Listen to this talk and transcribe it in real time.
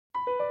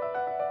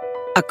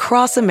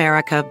Across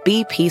America,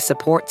 BP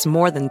supports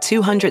more than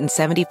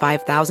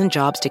 275,000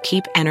 jobs to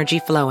keep energy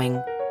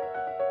flowing.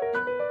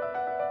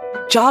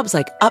 Jobs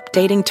like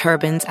updating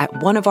turbines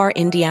at one of our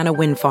Indiana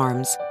wind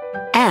farms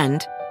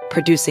and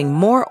producing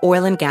more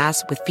oil and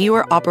gas with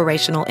fewer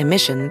operational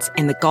emissions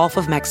in the Gulf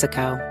of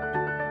Mexico.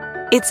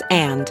 It's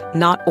and,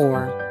 not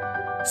or.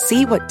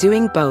 See what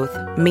doing both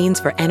means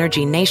for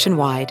energy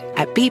nationwide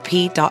at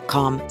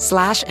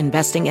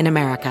bp.com/investing in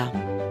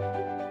America.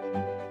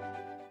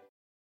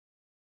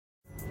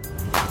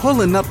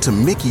 Pulling up to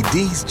Mickey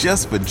D's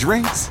just for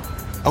drinks?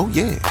 Oh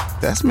yeah,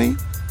 that's me.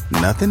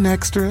 Nothing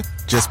extra,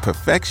 just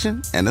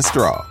perfection and a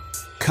straw.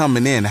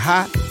 Coming in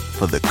hot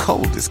for the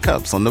coldest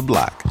cups on the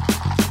block.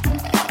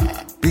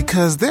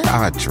 Because there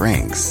are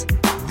drinks.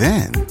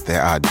 Then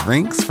there are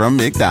drinks from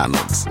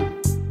McDonald's.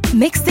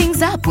 Mix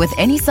things up with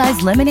any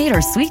size lemonade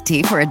or sweet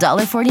tea for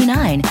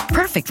 $1.49.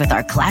 Perfect with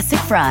our classic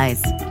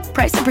fries.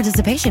 Price and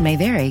participation may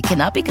vary.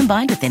 Cannot be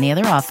combined with any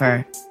other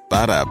offer.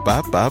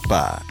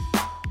 Ba-da-ba-ba-ba.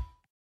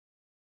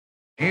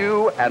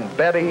 You and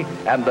Betty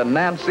and the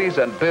Nancys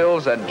and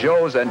Bills and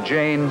Joes and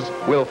Janes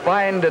will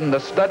find in the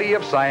study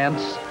of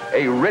science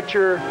a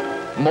richer,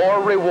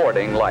 more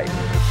rewarding life.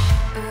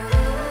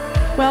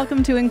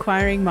 Welcome to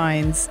Inquiring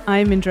Minds.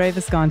 I'm Indre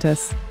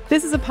Viscontis.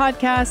 This is a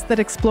podcast that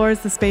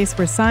explores the space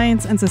where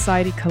science and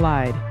society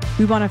collide.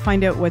 We want to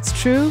find out what's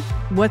true,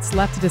 what's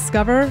left to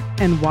discover,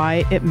 and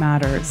why it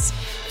matters.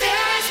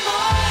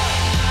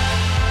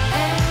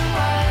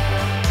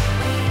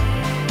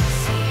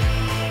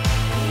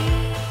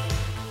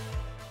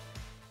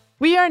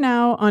 We are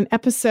now on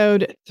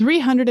episode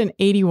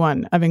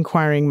 381 of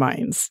Inquiring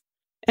Minds.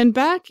 And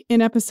back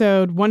in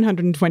episode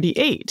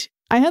 128,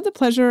 I had the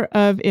pleasure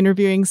of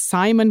interviewing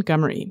Sy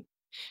Montgomery.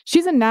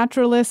 She's a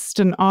naturalist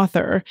and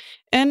author,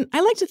 and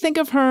I like to think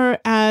of her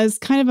as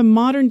kind of a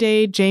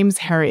modern-day James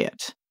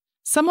Herriot,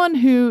 someone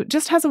who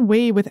just has a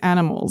way with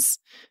animals,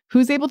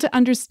 who's able to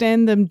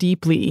understand them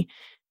deeply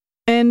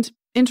and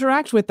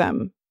interact with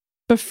them,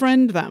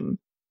 befriend them.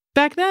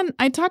 Back then,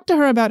 I talked to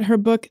her about her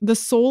book, The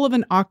Soul of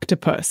an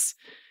Octopus,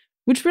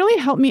 which really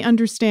helped me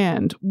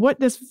understand what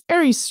this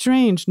very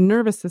strange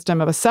nervous system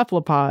of a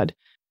cephalopod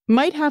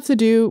might have to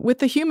do with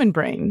the human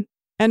brain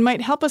and might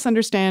help us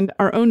understand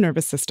our own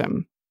nervous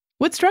system.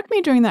 What struck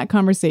me during that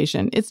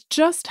conversation is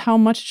just how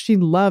much she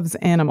loves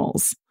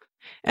animals.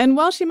 And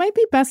while she might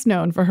be best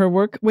known for her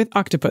work with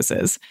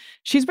octopuses,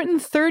 she's written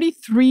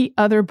 33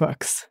 other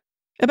books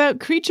about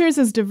creatures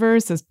as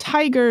diverse as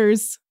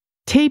tigers,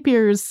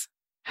 tapirs,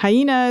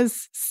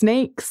 hyenas,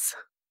 snakes,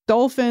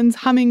 dolphins,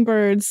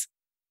 hummingbirds,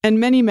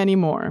 and many, many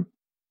more.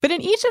 But in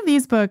each of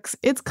these books,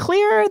 it's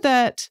clear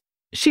that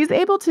she's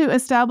able to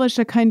establish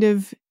a kind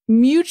of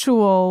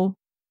mutual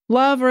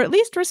love or at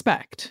least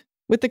respect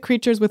with the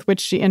creatures with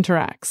which she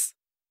interacts.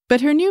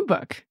 But her new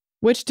book,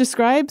 which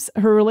describes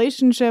her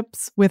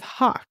relationships with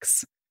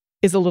hawks,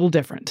 is a little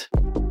different.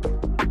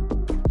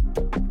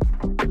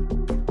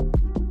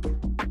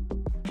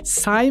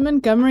 Sy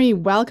Montgomery,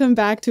 welcome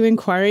back to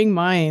Inquiring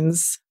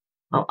Minds.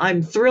 Oh,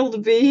 I'm thrilled to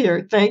be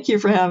here. Thank you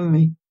for having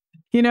me.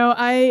 You know,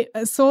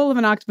 Soul of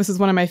an Octopus is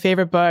one of my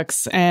favorite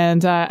books,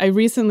 and I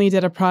recently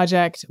did a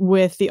project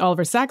with the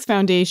Oliver Sacks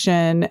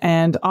Foundation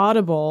and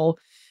Audible.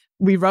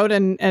 We wrote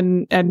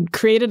and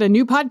created a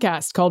new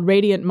podcast called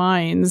Radiant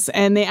Minds,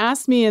 and they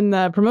asked me in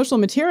the promotional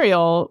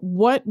material,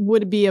 what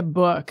would be a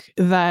book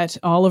that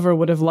Oliver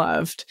would have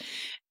loved?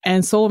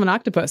 And Soul of an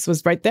Octopus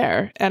was right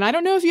there. And I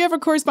don't know if you ever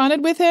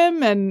corresponded with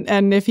him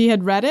and if he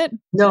had read it.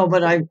 No,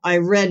 but I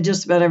read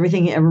just about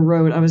everything he ever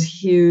wrote. I was a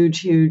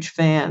huge, huge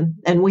fan.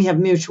 And we have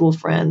mutual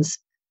friends,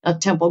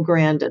 Temple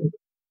Grandin.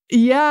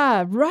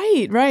 Yeah,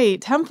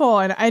 right. Temple.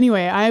 And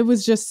anyway, I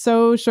was just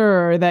so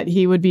sure that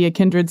he would be a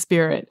kindred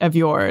spirit of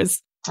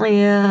yours.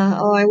 Yeah.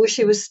 Oh, I wish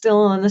he was still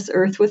on this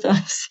earth with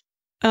us.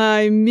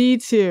 Me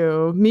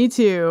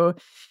too.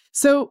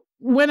 So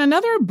when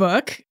another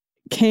book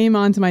came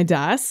onto my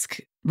desk,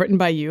 written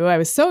by you, I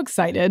was so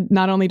excited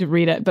not only to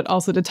read it, but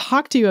also to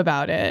talk to you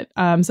about it.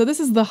 So this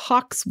is The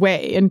Hawk's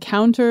Way,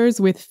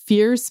 Encounters with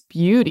Fierce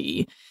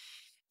Beauty.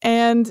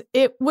 And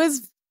it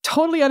was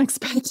totally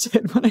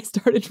unexpected when I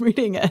started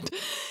reading it.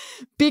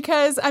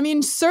 Because, I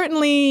mean,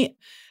 certainly,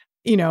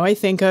 you know, I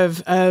think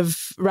of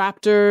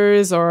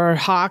raptors or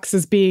hawks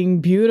as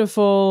being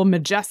beautiful,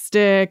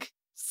 majestic,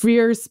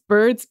 fierce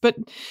birds, but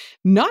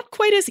not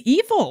quite as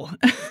evil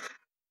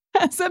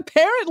as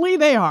apparently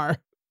they are.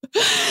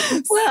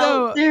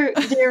 Well,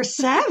 they're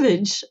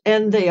savage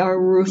and they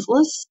are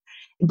ruthless,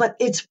 but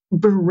it's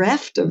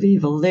bereft of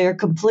evil. They are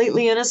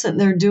completely innocent.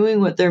 They're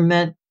doing what they're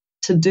meant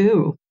to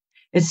do.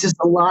 It's just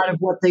a lot of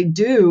what they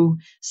do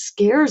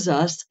scares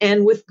us,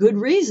 and with good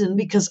reason,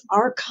 because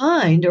our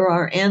kind or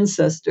our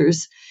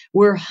ancestors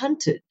were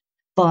hunted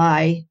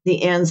by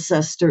the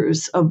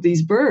ancestors of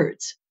these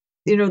birds.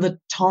 You know, the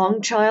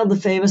Tong child, the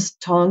famous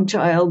Tong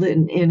child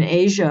in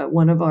Asia,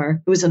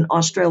 it was an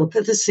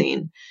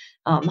Australopithecine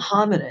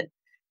hominid.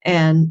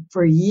 And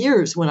for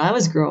years when I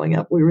was growing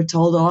up, we were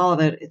told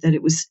that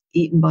it was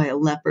eaten by a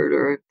leopard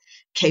or a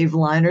cave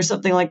lion or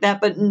something like that.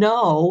 But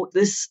no,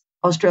 this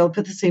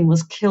Australopithecine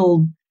was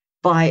killed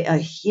by a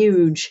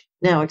huge,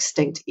 now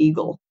extinct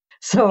eagle.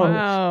 So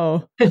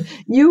wow.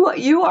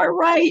 you are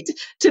right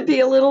to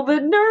be a little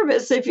bit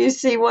nervous if you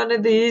see one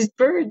of these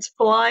birds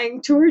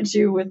flying towards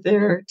you with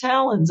their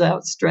talons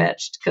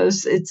outstretched,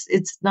 because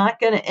it's not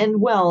going to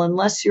end well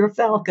unless you're a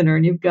falconer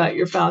and you've got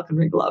your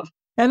falconry glove.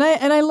 And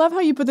I love how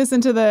you put this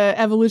into the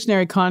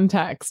evolutionary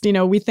context. You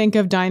know, we think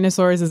of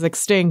dinosaurs as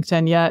extinct,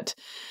 and yet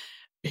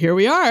here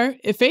we are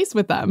faced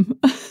with them.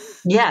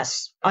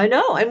 Yes, I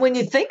know. And when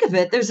you think of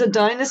it, there's a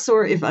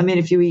dinosaur.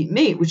 If you eat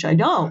meat, which I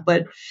don't,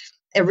 but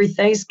every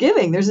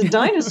Thanksgiving, there's a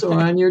dinosaur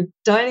on your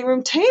dining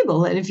room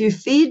table. And if you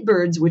feed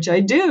birds, which I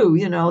do,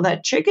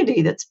 that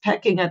chickadee that's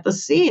pecking at the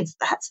seeds,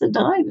 that's the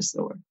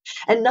dinosaur.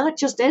 And not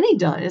just any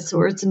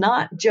dinosaur. It's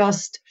not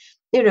just,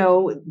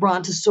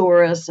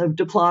 Brontosaurus of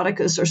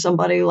Diplodocus or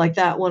somebody like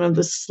that, one of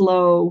the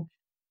slow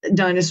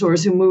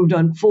dinosaurs who moved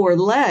on four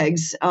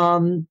legs.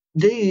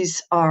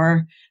 These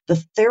are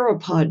the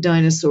theropod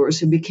dinosaurs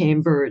who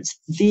became birds.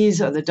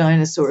 These are the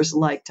dinosaurs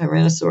like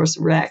Tyrannosaurus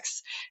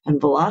rex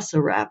and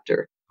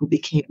Velociraptor who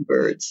became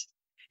birds.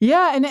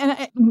 Yeah,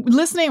 and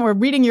listening or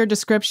reading your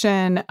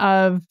description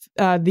of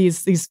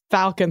these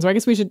falcons, or I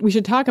guess we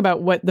should talk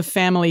about what the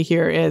family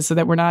here is, so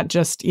that we're not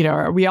just,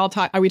 are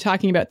we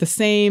talking about the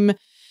same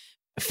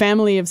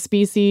family of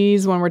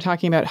species when we're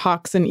talking about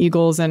hawks and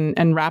eagles and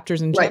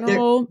raptors in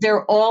general? Right.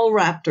 They're all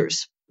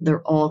raptors.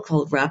 They're all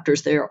called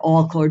raptors. They are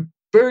all called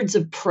birds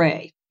of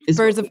prey.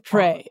 Birds of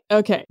prey.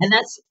 Okay. And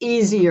that's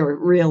easier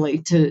really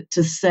to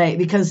say,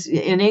 because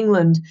in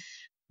England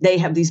they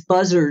have these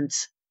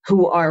buzzards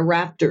who are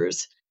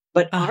raptors,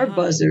 but our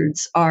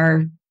buzzards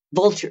are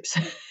vultures.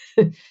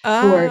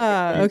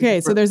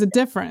 Okay. So there's a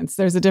difference.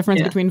 There's a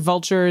difference between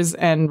vultures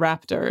and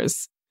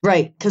raptors.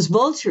 Right. Because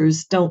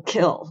vultures don't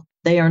kill.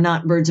 They are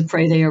not birds of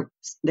prey.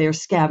 They are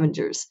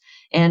scavengers.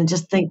 And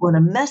just think what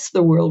a mess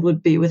the world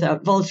would be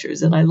without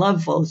vultures. And I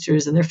love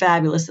vultures, and they're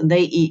fabulous, and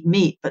they eat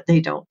meat, but they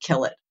don't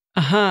kill it.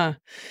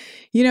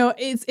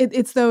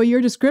 It's though your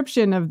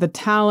description of the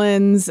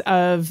talons,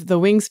 of the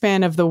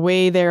wingspan, of the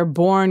way they're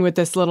born with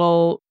this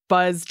little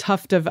buzz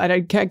tuft of,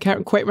 I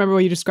can't quite remember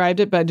what you described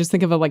it, but I just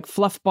think of it like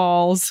fluff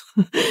balls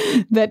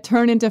that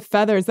turn into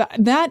feathers.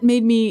 That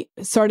made me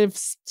sort of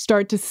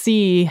start to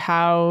see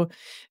how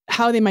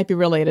they might be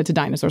related to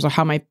dinosaurs, or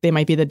how they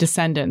might be the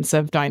descendants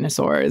of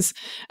dinosaurs,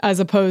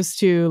 as opposed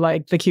to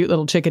like the cute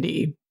little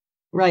chickadee.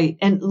 Right.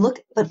 And look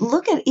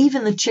at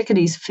even the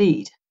chickadee's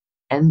feet.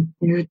 And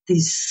they're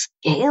these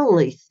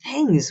scaly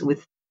things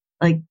with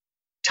like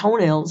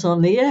toenails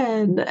on the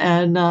end.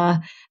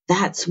 And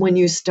that's when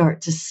you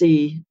start to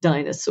see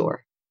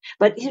dinosaur.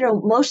 But,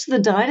 most of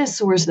the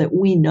dinosaurs that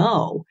we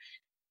know,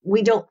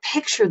 we don't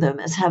picture them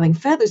as having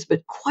feathers,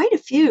 but quite a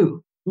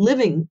few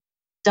living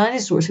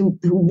dinosaurs who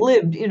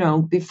lived,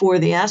 before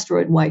the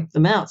asteroid wiped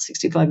them out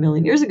 65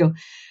 million years ago.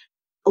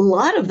 A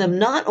lot of them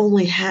not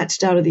only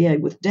hatched out of the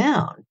egg with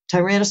down,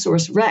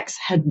 Tyrannosaurus rex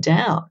had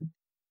down,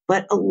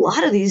 but a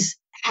lot of these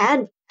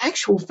had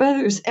actual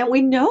feathers, and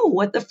we know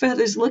what the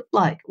feathers looked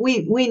like.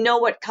 We know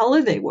what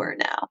color they were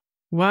now.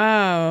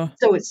 Wow.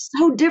 So it's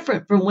so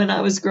different from when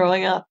I was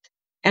growing up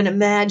and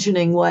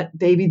imagining what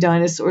baby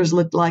dinosaurs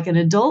looked like and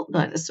adult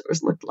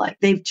dinosaurs looked like.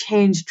 They've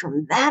changed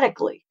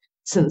dramatically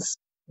since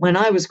when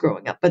I was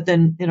growing up. But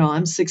then,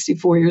 I'm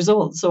 64 years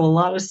old, so a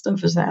lot of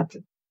stuff has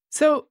happened.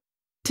 So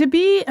to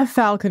be a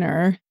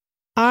falconer,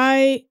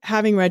 I,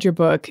 having read your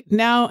book,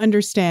 now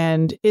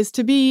understand is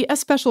to be a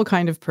special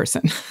kind of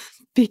person.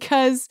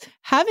 Because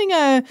having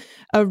a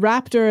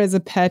raptor as a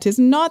pet is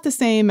not the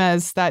same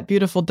as that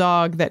beautiful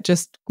dog that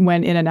just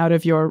went in and out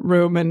of your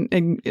room.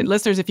 And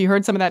listeners, if you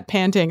heard some of that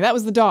panting, that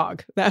was the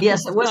dog.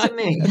 Yes, it wasn't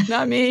me.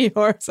 Not me,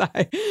 horse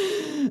eye.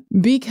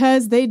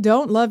 Because they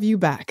don't love you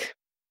back.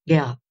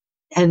 Yeah.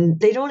 And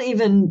they don't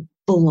even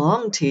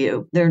belong to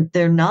you.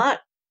 They're not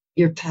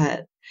your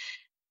pet.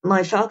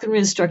 My falconry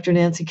instructor,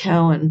 Nancy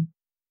Cowan,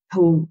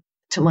 who,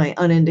 to my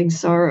unending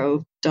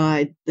sorrow,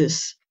 died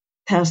this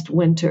past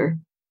winter,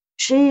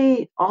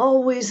 she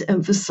always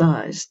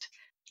emphasized,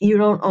 you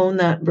don't own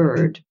that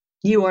bird.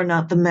 You are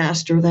not the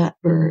master of that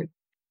bird.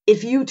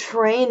 If you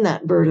train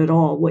that bird at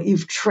all, what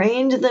you've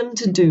trained them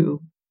to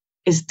do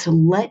is to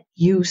let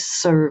you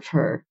serve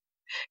her.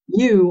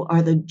 You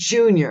are the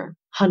junior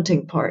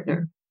hunting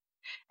partner.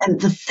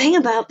 And the thing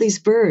about these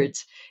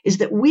birds is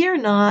that we are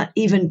not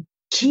even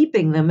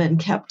keeping them in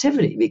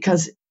captivity,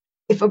 because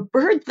if a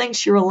bird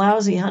thinks you're a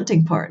lousy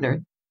hunting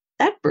partner,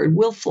 that bird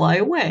will fly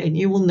away and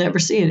you will never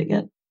see it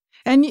again.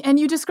 And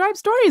you describe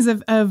stories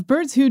of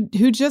birds who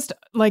just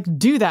like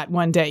do that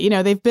one day.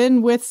 They've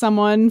been with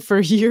someone for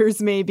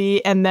years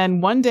maybe, and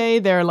then one day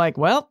they're like,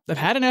 well, I've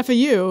had enough of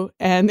you,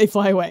 and they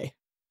fly away.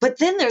 But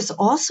then there's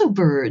also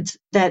birds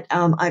that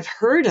I've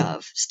heard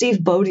of. Steve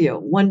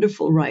Bodio,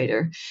 wonderful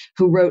writer,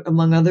 who wrote,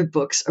 among other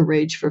books, A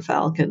Rage for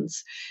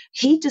Falcons.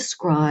 He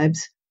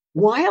describes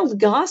wild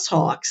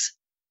goshawks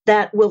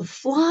that will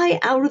fly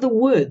out of the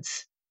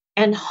woods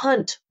and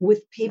hunt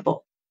with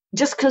people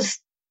just because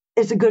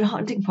it's a good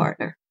hunting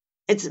partner.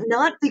 It's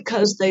not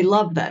because they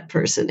love that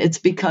person. It's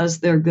because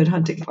they're a good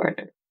hunting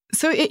partner.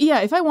 So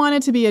if I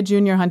wanted to be a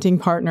junior hunting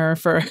partner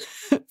for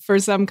for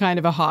some kind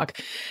of a hawk,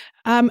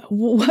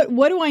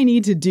 what do I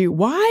need to do?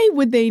 Why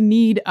would they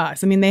need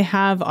us? I mean, they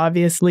have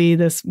obviously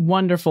this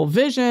wonderful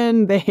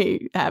vision.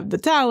 They have the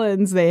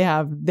talons.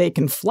 They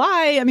can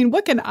fly. I mean,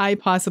 what can I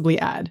possibly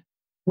add?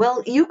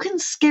 Well, you can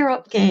scare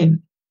up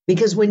game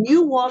because when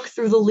you walk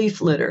through the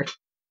leaf litter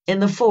in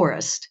the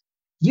forest,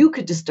 you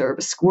could disturb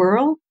a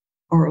squirrel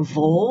or a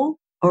vole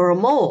or a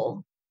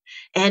mole.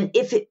 And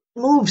if it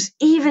moves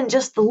even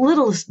just the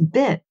littlest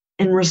bit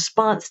in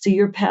response to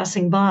your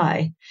passing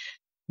by,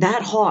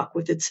 that hawk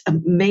with its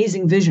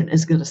amazing vision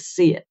is going to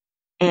see it.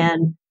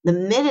 And the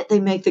minute they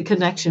make the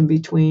connection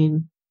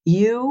between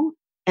you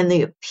and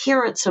the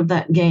appearance of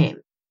that game,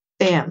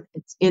 bam,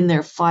 it's in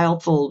their file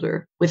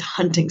folder with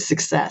hunting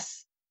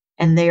success.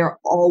 And they are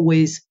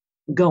always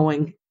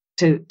going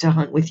to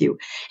hunt with you.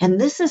 And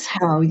this is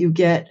how you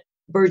get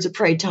birds of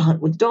prey to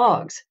hunt with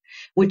dogs,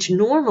 which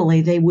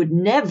normally they would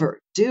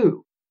never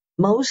do.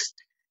 Most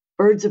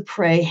birds of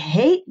prey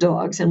hate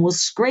dogs and will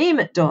scream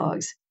at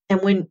dogs.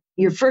 And when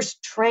you're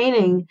first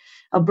training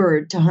a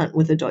bird to hunt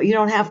with a dog, you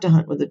don't have to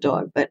hunt with a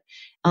dog, but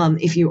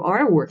if you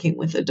are working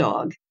with a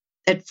dog,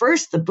 at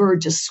first the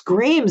bird just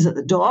screams at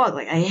the dog,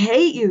 like, I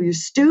hate you, you're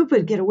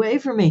stupid, get away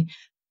from me.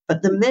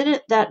 But the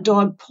minute that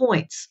dog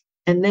points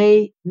and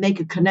they make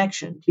a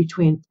connection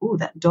between, ooh,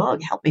 that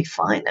dog helped me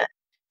find that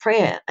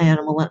prey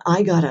animal and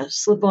I got a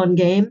slip-on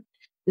game,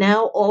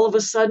 now all of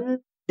a sudden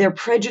their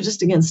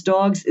prejudice against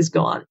dogs is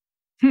gone.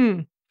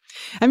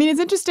 I mean, it's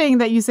interesting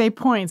that you say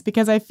points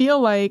because I feel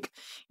like,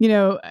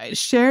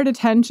 shared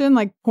attention,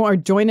 like or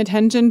joint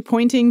attention,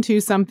 pointing to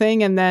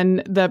something and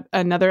then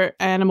another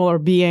animal or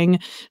being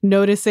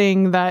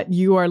noticing that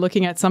you are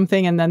looking at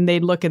something and then they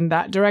look in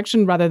that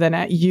direction rather than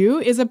at you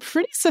is a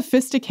pretty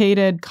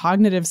sophisticated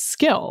cognitive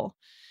skill.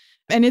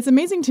 And it's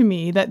amazing to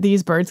me that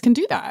these birds can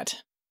do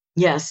that.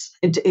 Yes,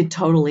 it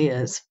totally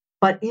is.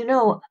 But,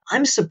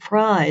 I'm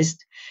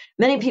surprised.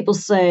 Many people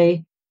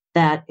say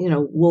that,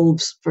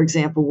 wolves, for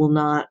example, will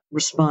not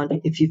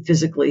respond if you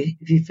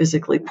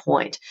physically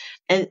point.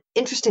 And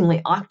interestingly,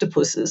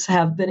 octopuses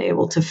have been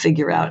able to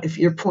figure out if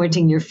you're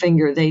pointing your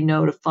finger, they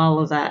know to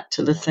follow that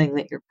to the thing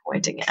that you're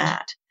pointing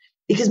at.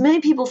 Because many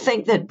people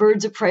think that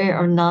birds of prey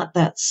are not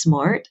that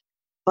smart.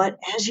 But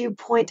as you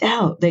point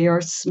out, they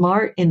are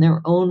smart in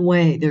their own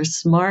way. They're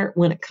smart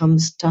when it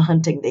comes to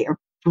hunting. They are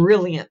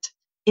brilliant,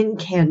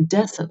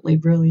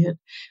 incandescently brilliant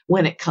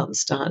when it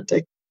comes to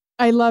hunting.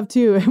 I love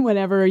too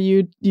whenever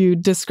you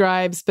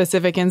describe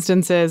specific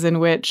instances in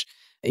which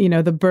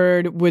the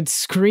bird would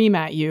scream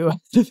at you out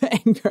of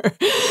anger.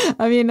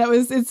 I mean,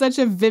 it's such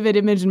a vivid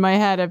image in my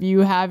head of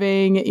you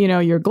having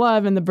your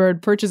glove and the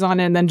bird perches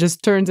on it and then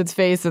just turns its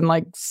face and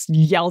like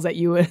yells at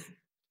you.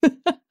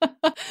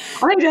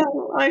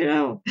 I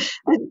know.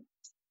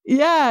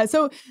 Yeah.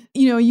 So,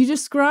 you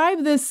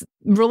describe this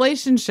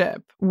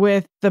relationship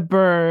with the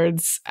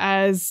birds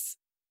as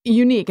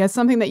unique, as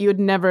something that you had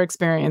never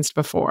experienced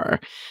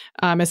before,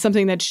 as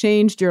something that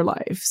changed your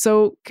life.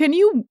 So can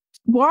you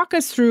walk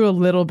us through a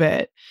little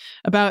bit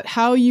about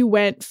how you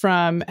went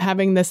from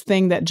having this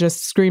thing that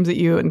just screams at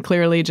you and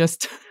clearly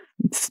just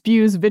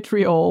spews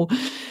vitriol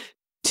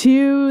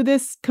to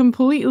this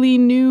completely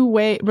new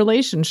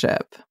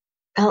relationship?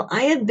 Well,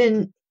 I had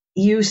been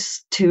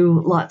used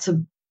to lots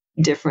of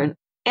different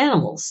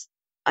animals.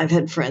 I've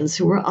had friends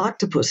who were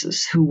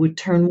octopuses who would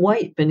turn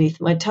white beneath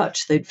my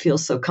touch. They'd feel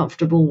so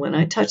comfortable when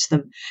I touched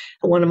them.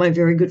 One of my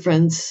very good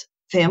friends,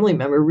 family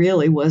member,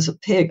 really was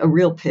a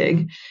real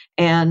pig.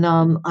 And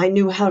I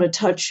knew how to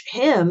touch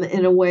him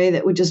in a way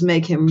that would just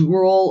make him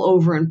roll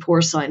over in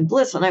porcine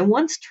bliss. And I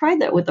once tried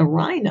that with a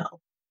rhino.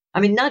 I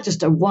mean, not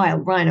just a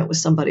wild rhino, it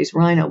was somebody's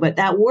rhino, but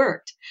that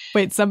worked.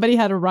 Wait, somebody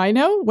had a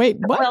rhino? Wait,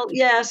 what? Well,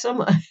 yeah,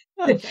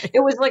 okay.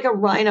 It was like a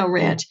rhino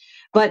ranch.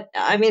 But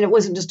I mean, it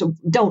wasn't just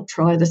don't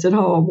try this at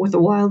home with a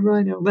wild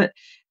rhino. But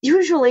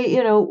usually,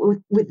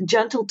 with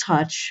gentle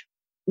touch,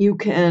 you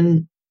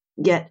can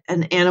get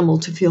an animal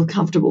to feel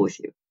comfortable with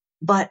you.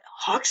 But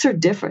hawks are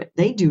different.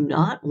 They do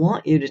not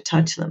want you to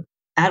touch them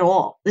at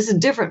all. This is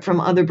different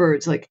from other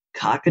birds like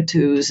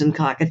cockatoos and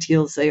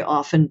cockatiels. They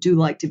often do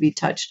like to be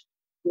touched,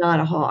 not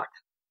a hawk.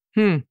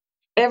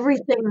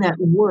 Everything that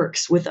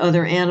works with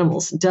other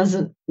animals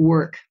doesn't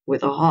work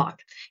with a hawk.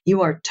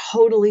 You are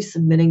totally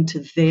submitting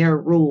to their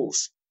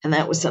rules. And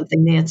that was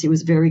something Nancy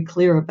was very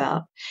clear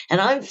about.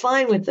 And I'm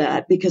fine with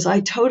that because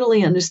I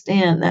totally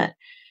understand that,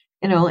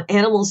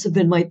 animals have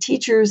been my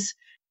teachers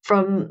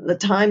from the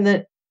time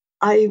that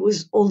I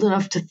was old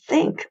enough to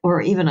think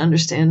or even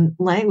understand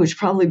language.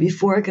 Probably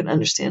before I could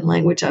understand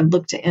language, I'd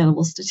look to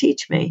animals to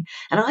teach me.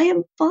 And I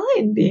am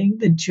fine being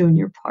the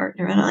junior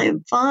partner. And I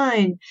am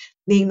fine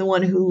being the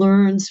one who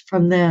learns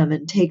from them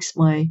and takes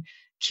my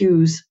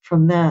cues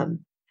from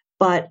them.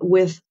 But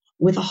with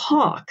a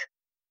hawk,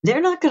 they're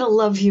not going to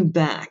love you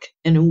back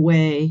in a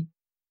way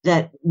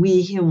that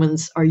we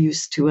humans are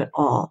used to at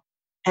all.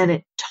 And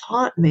it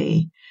taught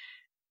me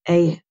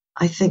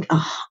I think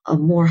a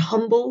more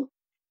humble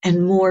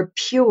and more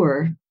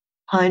pure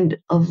kind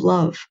of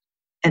love.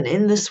 And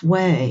in this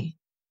way,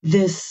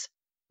 this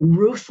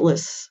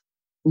ruthless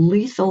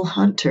lethal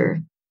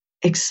hunter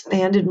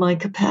expanded my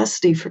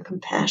capacity for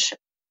compassion.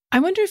 I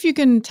wonder if you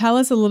can tell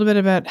us a little bit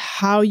about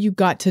how you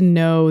got to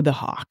know the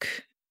hawk.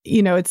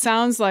 It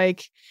sounds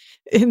like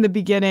in the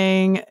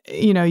beginning,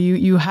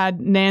 you had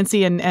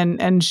Nancy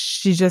and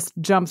she just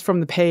jumps from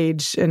the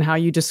page in how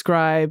you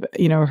describe,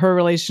 her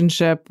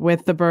relationship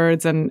with the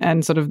birds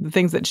and sort of the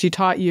things that she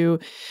taught you.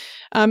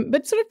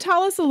 But sort of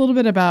tell us a little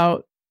bit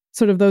about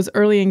sort of those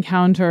early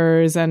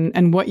encounters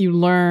and what you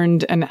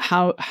learned and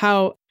how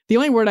the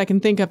only word I can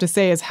think of to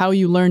say is how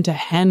you learn to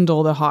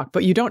handle the hawk,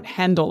 but you don't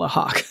handle a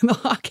hawk. The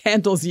hawk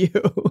handles you.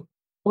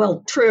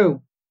 Well,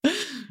 true.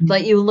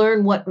 But you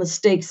learn what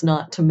mistakes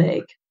not to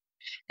make.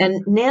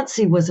 And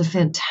Nancy was a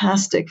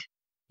fantastic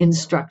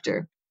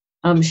instructor.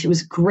 She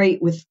was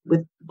great with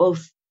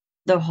both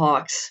the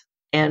hawks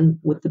and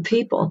with the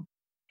people.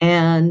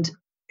 And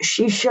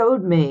she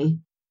showed me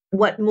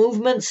what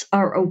movements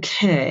are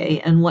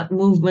okay and what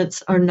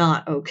movements are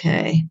not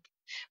okay.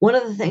 One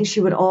of the things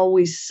she would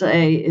always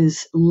say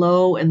is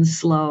low and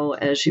slow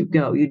as you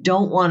go. You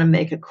don't want to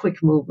make a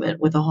quick movement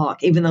with a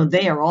hawk, even though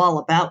they are all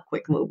about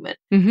quick movement.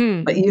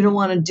 Mm-hmm. But you don't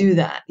want to do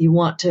that. You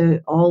want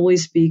to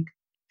always be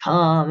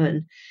calm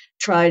and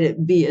try to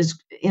be as,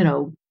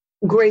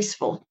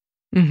 graceful.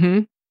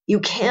 Mm-hmm. You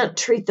can't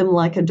treat them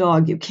like a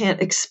dog. You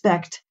can't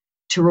expect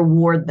to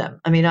reward them.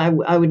 I mean, I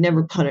would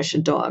never punish a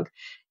dog.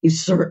 You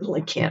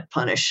certainly can't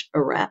punish a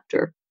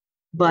raptor.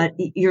 But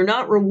you're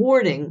not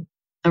rewarding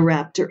a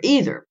raptor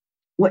either.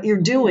 What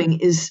you're doing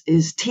is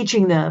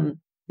teaching them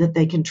that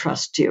they can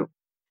trust you.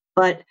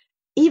 But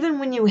even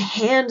when you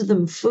hand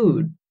them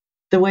food,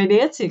 the way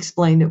Nancy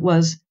explained it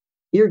was,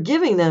 you're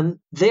giving them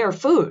their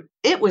food.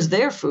 It was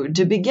their food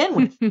to begin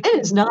with. It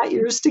is not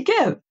yours to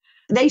give.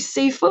 They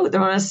see food.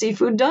 They're on a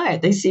seafood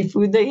diet. They see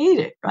food, they eat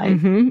it, right?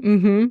 Mm-hmm,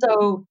 mm-hmm.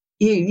 So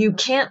you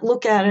can't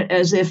look at it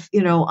as if,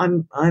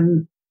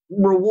 I'm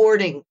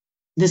rewarding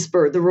this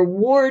bird. The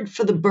reward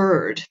for the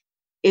bird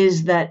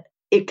is that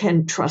it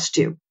can trust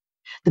you.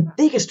 The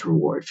biggest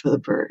reward for the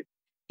bird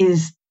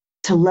is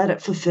to let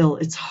it fulfill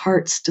its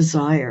heart's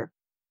desire,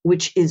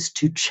 which is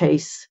to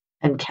chase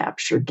and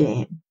capture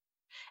game.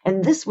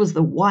 And this was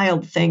the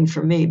wild thing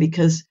for me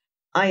because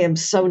I am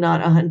so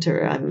not a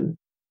hunter.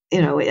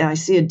 I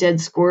see a dead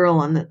squirrel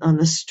on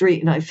the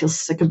street and I feel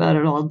sick about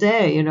it all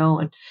day,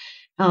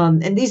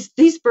 and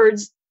these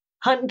birds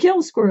hunt and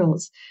kill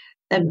squirrels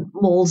and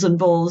moles and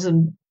voles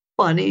and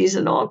bunnies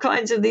and all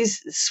kinds of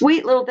these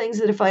sweet little things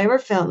that if I ever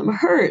found them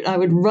hurt, I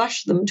would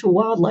rush them to a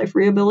wildlife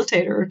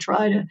rehabilitator or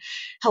try to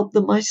help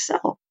them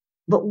myself.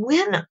 But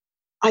when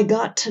I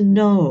got to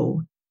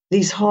know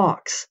these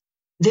hawks,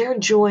 their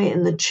joy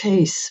in the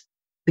chase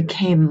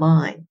became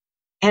mine.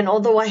 And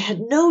although I had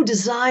no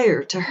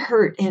desire to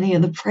hurt any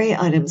of the prey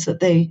items that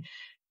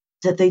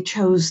they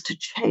chose to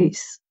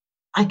chase,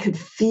 I could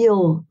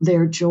feel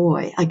their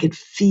joy. I could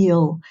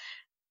feel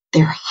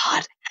their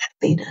hot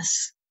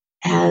happiness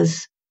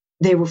as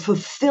they were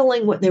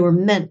fulfilling what they were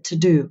meant to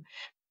do.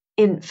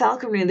 In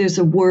falconry, there's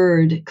a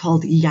word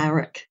called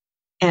yarak,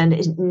 and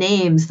it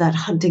names that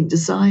hunting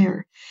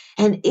desire.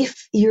 And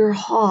if your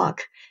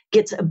hawk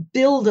gets a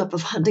buildup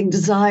of hunting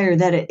desire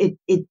that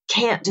it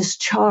can't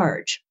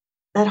discharge,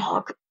 that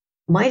hawk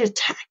might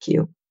attack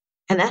you.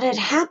 And that had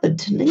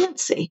happened to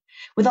Nancy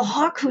with a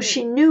hawk who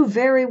she knew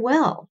very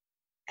well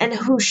and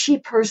who she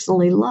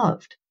personally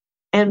loved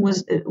and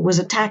was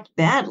attacked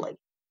badly.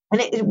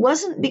 And it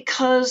wasn't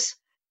because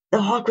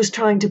the hawk was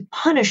trying to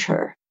punish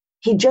her.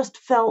 He just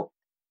felt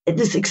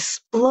this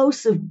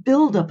explosive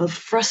buildup of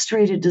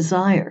frustrated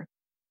desire.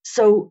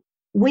 So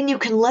when you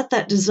can let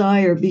that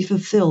desire be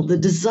fulfilled, the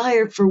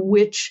desire for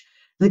which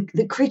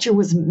the creature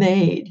was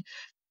made,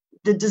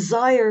 the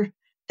desire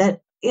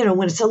that,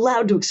 when it's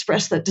allowed to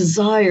express that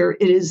desire,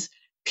 it is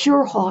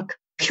pure hawk,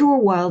 pure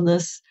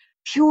wildness,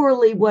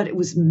 purely what it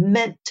was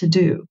meant to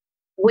do.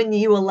 When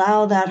you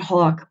allow that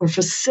hawk or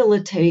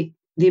facilitate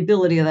the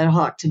ability of that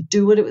hawk to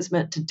do what it was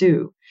meant to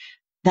do,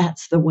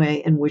 that's the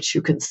way in which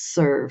you can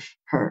serve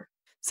her.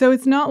 So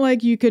it's not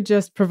like you could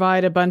just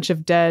provide a bunch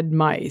of dead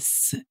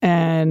mice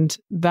and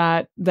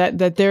that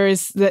there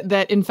is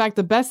that in fact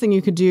the best thing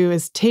you could do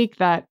is take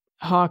that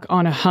hawk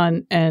on a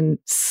hunt and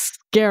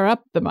scare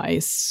up the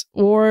mice,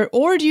 or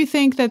do you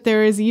think that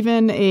there is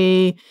even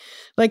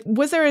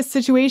was there a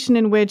situation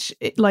in which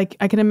I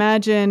can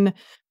imagine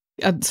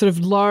a sort of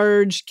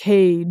large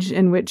cage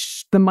in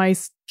which the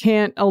mice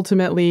can't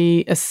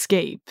ultimately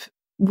escape?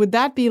 Would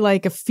that be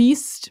like a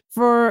feast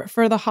for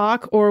the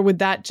hawk, or would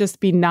that just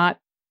be not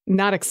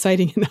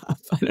exciting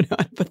enough? I don't know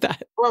how to put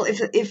that. Well,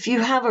 if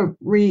you have a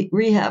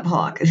rehab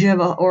hawk, if you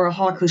have a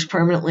hawk who's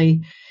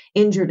permanently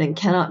injured and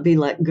cannot be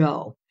let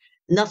go,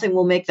 nothing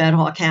will make that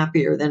hawk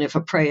happier than if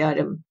a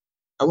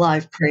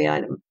live prey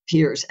item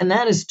appears. And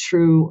that is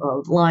true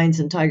of lions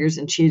and tigers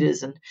and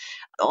cheetahs and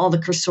all the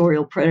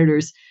cursorial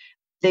predators.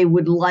 They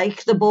would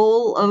like the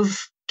bowl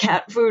of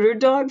cat food or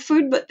dog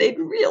food, but they'd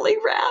really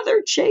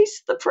rather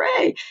chase the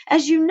prey.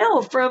 As you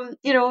know from,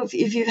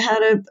 if you've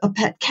had a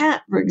pet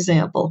cat, for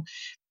example,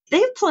 they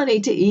have plenty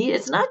to eat.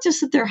 It's not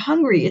just that they're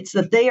hungry. It's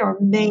that they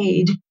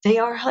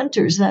are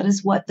hunters. That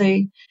is what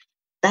they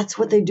that's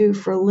what they do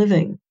for a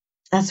living.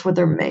 That's what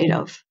they're made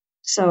of.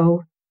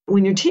 So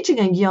when you're teaching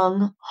a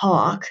young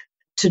hawk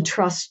to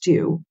trust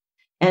you,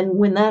 and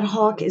when that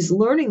hawk is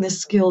learning the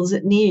skills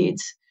it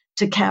needs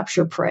to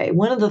capture prey,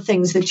 one of the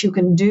things that you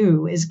can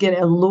do is get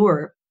a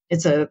lure.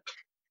 It's a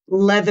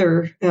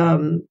leather,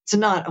 it's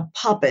not a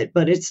puppet,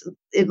 but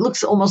it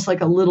looks almost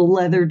like a little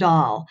leather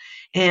doll.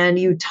 And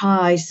you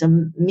tie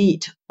some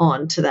meat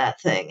onto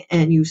that thing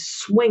and you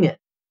swing it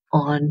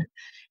on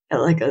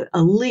like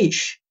a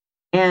leash.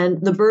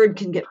 And the bird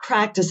can get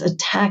practice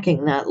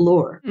attacking that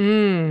lure.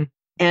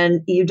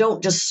 And you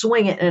don't just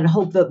swing it and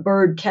hope the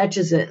bird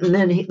catches it and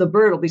then the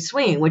bird will be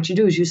swinging. What you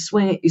do is you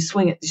swing it, you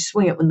swing it, you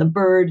swing it. When the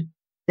bird,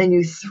 then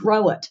you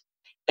throw it.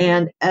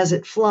 And as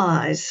it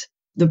flies,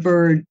 the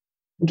bird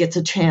gets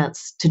a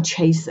chance to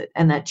chase it.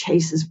 And that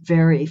chase is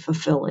very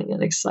fulfilling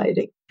and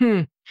exciting.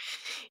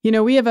 You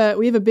know, we have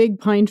a big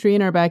pine tree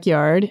in our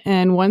backyard.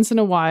 And once in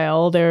a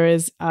while, there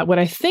is what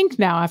I think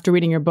now, after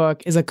reading your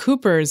book, is a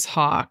Cooper's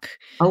hawk.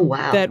 Oh,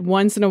 wow. That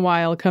once in a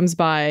while comes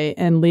by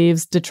and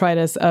leaves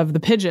detritus of the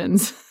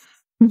pigeons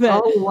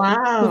that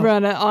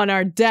run on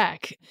our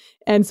deck.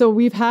 And so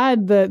we've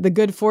had the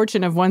good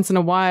fortune of once in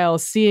a while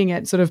seeing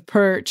it sort of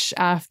perch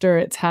after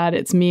it's had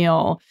its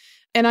meal.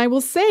 And I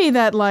will say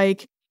that,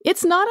 like,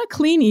 it's not a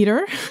clean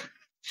eater.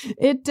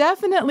 It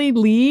definitely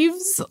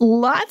leaves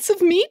lots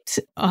of meat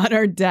on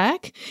our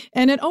deck.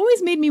 And it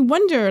always made me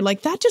wonder,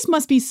 like, that just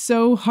must be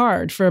so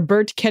hard for a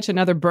bird to catch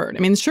another bird. I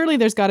mean, surely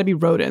there's got to be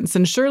rodents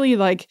and surely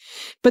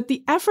but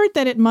the effort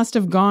that it must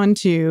have gone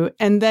to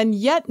and then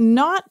yet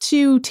not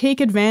to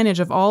take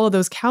advantage of all of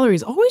those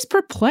calories always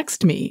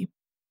perplexed me.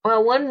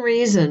 Well, one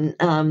reason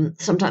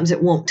sometimes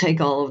it won't take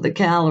all of the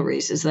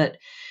calories is that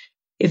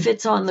if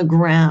it's on the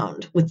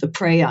ground with the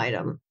prey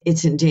item,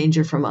 it's in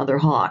danger from other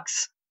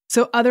hawks.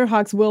 So other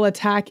hawks will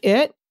attack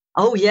it?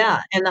 Oh,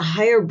 yeah. And the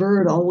higher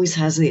bird always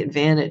has the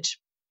advantage.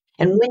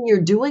 And when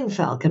you're doing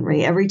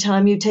falconry, every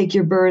time you take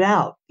your bird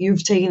out,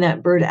 you've taken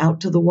that bird out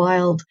to the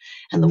wild,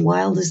 and the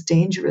wild is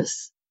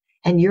dangerous.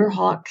 And your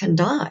hawk can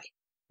die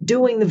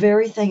doing the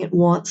very thing it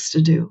wants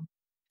to do.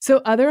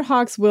 So other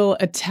hawks will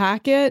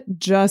attack it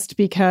just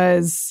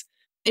because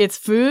it's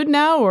food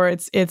now, or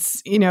it's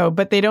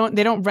but they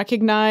don't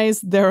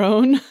recognize their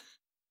own?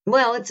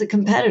 Well, it's a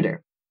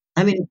competitor.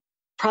 I mean,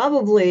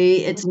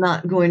 probably it's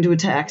not going to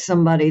attack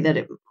somebody that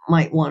it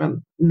might want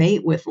to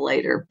mate with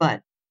later,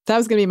 but that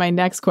was going to be my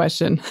next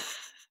question.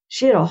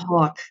 She had a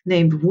hawk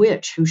named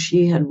Witch, who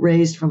she had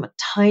raised from a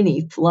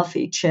tiny,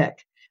 fluffy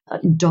chick, a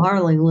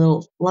darling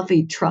little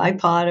fluffy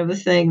tripod of a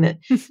thing that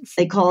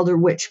they called her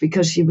Witch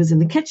because she was in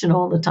the kitchen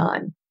all the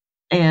time,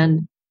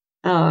 and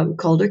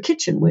called her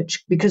Kitchen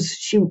Witch because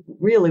she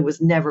really was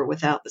never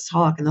without this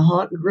hawk. And the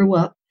hawk grew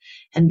up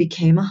and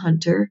became a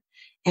hunter,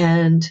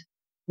 and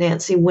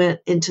Nancy went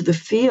into the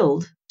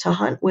field to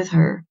hunt with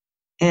her,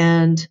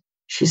 and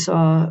she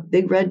saw a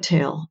big red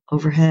tail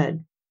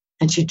overhead,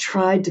 and she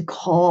tried to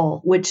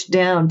call Witch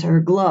down to her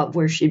glove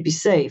where she'd be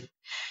safe.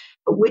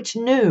 But Witch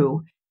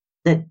knew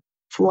that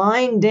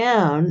flying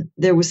down,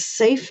 there was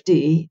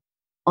safety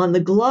on the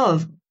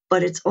glove,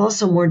 but it's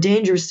also more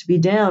dangerous to be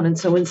down. And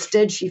so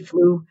instead she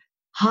flew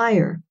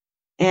higher.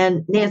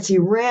 And Nancy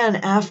ran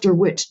after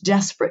Witch,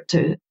 desperate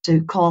to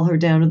call her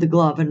down to the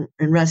glove and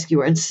rescue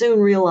her, and soon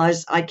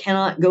realized, I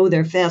cannot go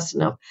there fast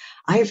enough.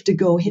 I have to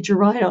go hitch a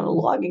ride on a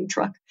logging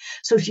truck.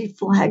 So she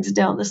flags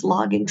down this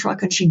logging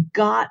truck, and she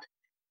got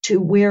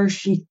to where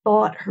she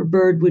thought her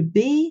bird would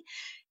be.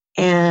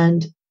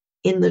 And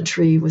in the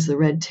tree was the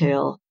red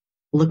tail,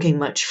 looking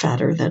much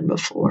fatter than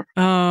before.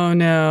 Oh,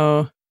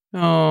 no.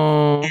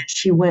 Oh. And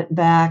she went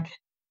back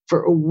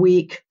for a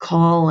week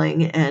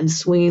calling and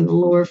swinging the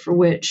lure for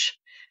Witch.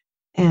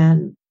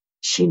 And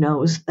she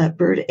knows that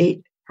bird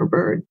ate her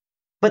bird.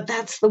 But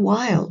that's the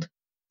wild,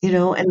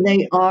 and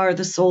they are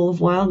the soul of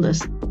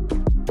wildness.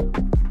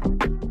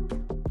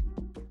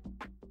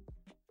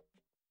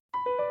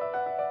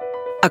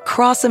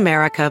 Across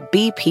America,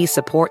 BP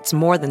supports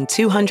more than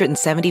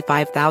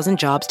 275,000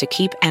 jobs to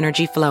keep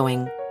energy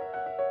flowing.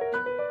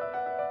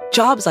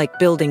 Jobs like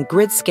building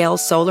grid-scale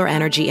solar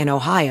energy in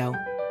Ohio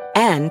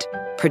and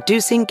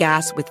producing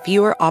gas with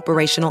fewer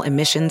operational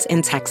emissions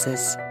in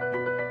Texas.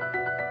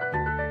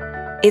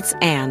 It's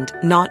and,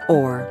 not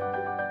or.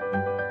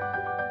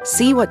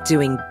 See what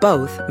doing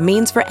both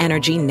means for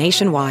energy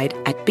nationwide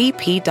at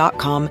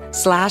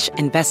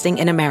bp.com/investing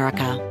in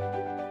America.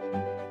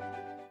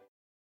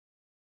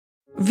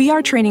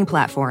 VR training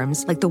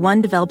platforms, like the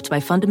one developed by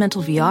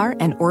Fundamental VR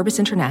and Orbis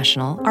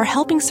International, are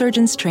helping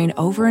surgeons train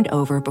over and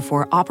over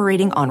before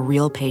operating on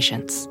real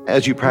patients.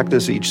 As you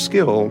practice each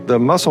skill, the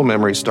muscle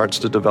memory starts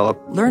to develop.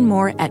 Learn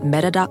more at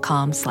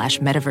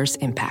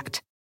meta.com/metaverseimpact.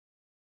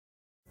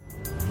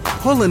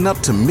 Pulling up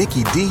to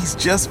Mickey D's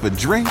just for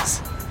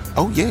drinks?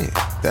 Oh yeah,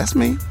 that's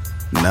me.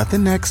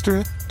 Nothing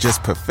extra,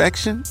 just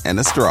perfection and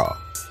a straw.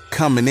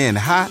 Coming in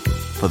hot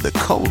for the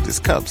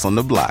coldest cups on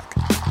the block.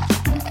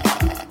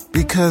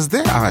 Because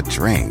there are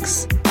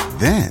drinks.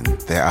 Then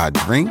there are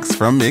drinks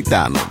from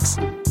McDonald's.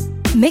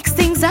 Mix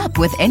things up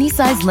with any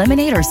size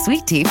lemonade or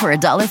sweet tea for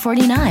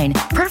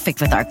 $1.49.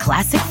 Perfect with our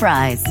classic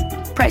fries.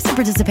 Price and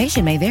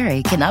participation may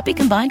vary. Cannot be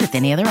combined with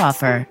any other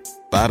offer.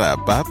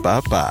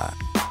 Ba-da-ba-ba-ba.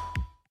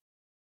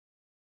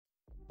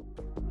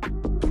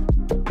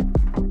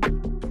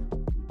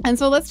 And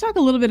so let's talk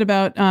a little bit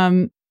about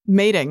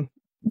mating.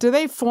 Do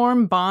they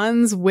form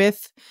bonds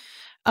with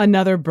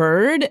another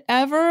bird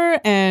ever?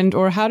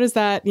 Or how does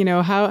that,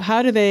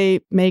 how do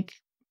they make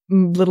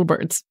little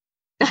birds?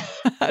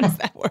 How does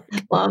that work?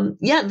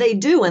 Yeah, they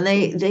do. And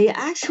they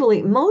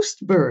actually,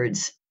 most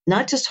birds,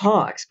 not just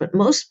hawks, but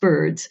most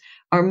birds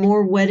are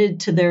more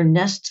wedded to their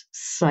nest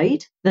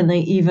site than they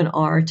even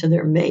are to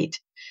their mate,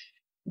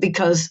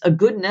 because a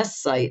good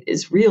nest site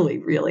is really,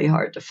 really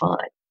hard to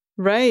find.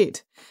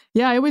 Right.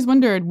 Yeah, I always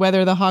wondered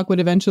whether the hawk would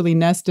eventually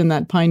nest in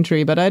that pine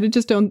tree, but I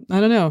don't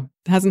know.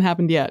 It hasn't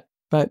happened yet.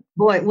 But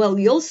boy, well,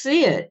 you'll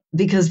see it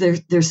because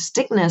their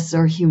stick nests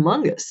are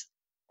humongous.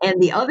 And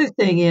the other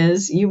thing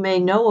is, you may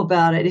know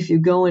about it if you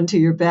go into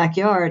your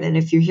backyard, and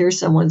if you hear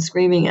someone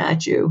screaming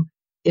at you,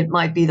 it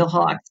might be the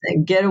hawk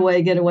saying, "Get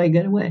away, get away,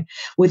 get away."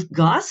 With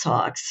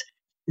goshawks,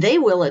 they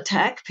will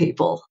attack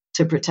people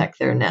to protect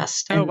their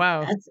nest. Oh,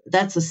 wow.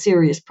 That's a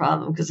serious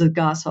problem because a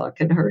goshawk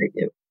can hurt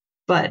you.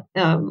 But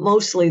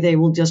mostly they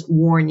will just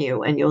warn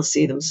you and you'll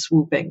see them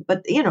swooping.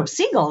 But,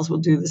 seagulls will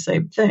do the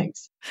same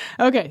things.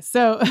 Okay.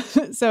 So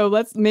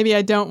maybe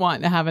I don't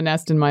want to have a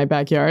nest in my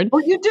backyard.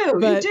 Well, you do.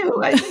 I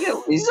think it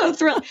would be so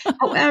thrilling.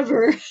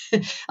 However,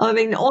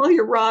 all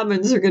your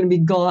robins are going to be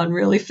gone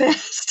really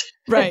fast.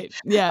 Right.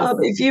 Yeah.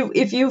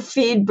 If you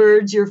feed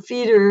birds,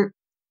 the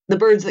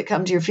birds that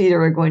come to your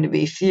feeder are going to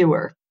be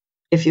fewer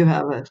if you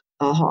have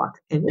a hawk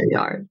in your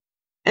yard.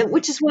 And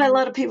which is why a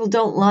lot of people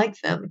don't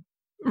like them.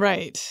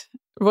 Right.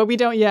 Well, we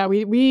don't. Yeah,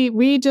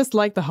 we just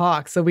like the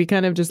hawk, so we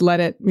kind of just let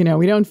it. We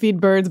don't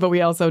feed birds, but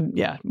we also,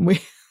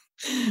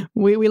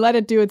 we let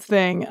it do its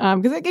thing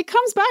because it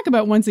comes back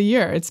about once a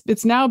year.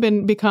 It's now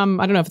become.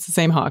 I don't know if it's the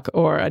same hawk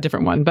or a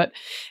different one, but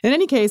in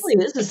any case,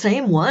 it's the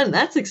same one.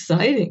 That's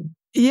exciting.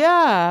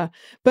 Yeah,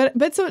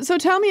 but so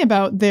tell me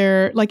about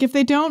their, like, if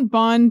they don't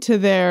bond to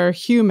their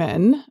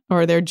human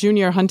or their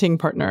junior hunting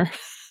partner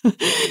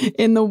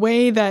in the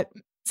way that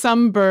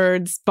some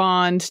birds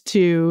bond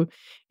to,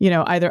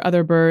 either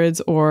other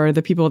birds or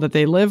the people that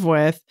they live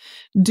with,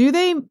 do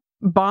they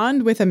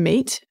bond with a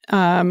mate?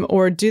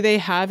 Or do they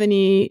have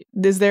any,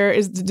 is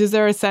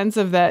there a sense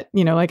of that,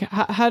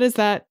 how does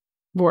that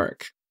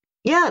work?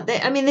 Yeah,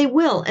 they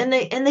will. And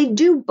they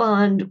do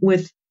bond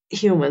with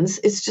humans.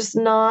 It's just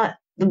not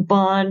the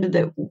bond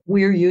that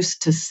we're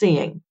used to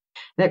seeing.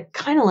 They're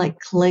kind of like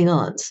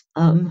Klingons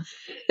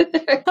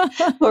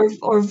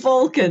or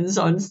Vulcans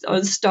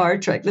on Star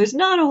Trek. There's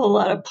not a whole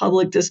lot of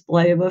public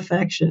display of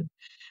affection.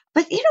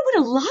 But with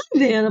a lot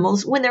of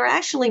animals, when they're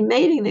actually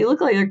mating, they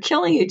look like they're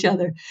killing each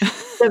other.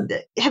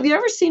 Have you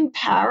ever seen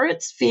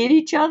parrots feed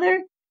each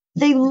other?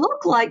 They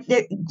look like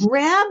they're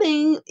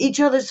grabbing each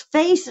other's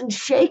face and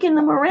shaking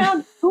them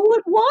around. Who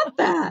would want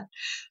that?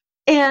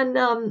 And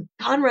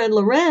Konrad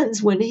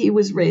Lorenz, when he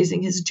was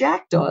raising his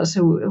jackdaws,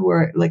 who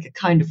are like a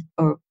kind of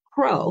a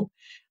crow,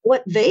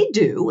 what they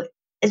do,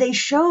 they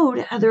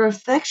showed their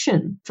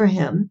affection for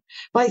him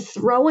by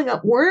throwing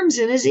up worms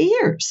in his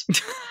ears.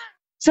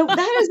 So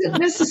that isn't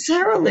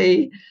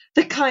necessarily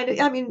the kind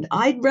of,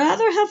 I'd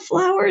rather have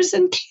flowers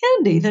and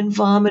candy than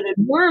vomit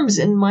and worms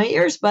in my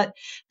ears, but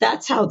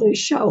that's how they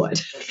show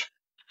it.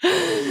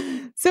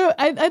 So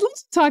I'd like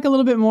to talk a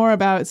little bit more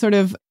about sort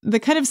of the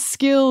kind of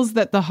skills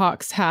that the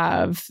hawks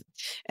have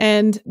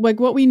and like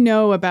what we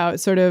know about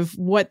sort of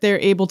what they're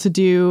able to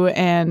do.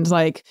 And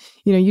like,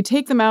 you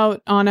take them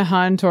out on a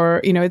hunt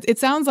or, it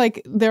sounds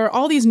like there are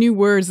all these new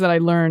words that I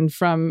learned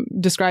from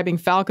describing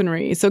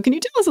falconry. So can you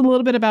tell us a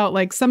little bit about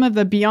like some of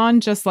the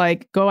beyond just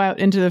like go out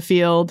into the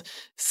field,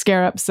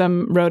 scare up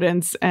some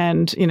rodents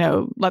and,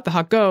 let the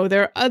hawk go?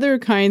 There are other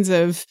kinds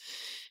of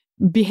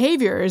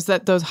behaviors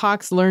that those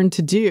hawks learn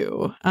to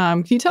do.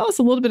 Can you tell us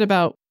a little bit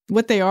about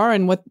what they are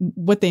and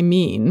what they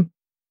mean?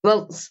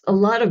 Well,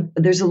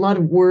 there's a lot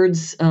of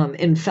words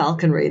in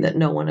falconry that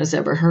no one has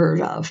ever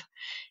heard of,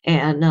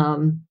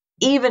 and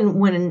even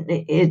when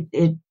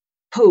it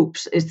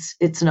poops,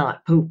 it's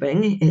not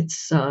pooping.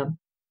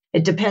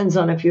 It depends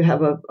on if you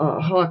have a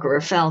hawk or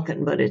a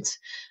falcon, but it's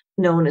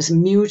known as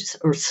mute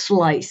or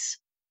slice.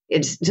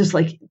 It's just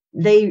like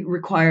they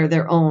require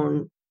their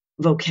own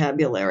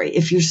vocabulary.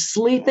 If you're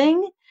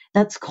sleeping,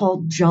 that's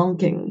called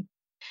jonking.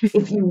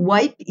 If you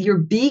wipe your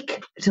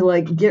beak to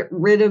like get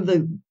rid of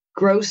the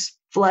gross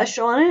flesh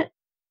on it,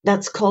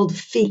 that's called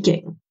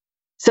feeking.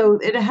 So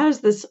it has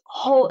this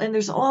whole, and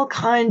there's all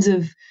kinds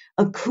of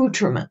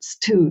accoutrements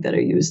too that are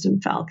used in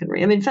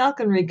falconry.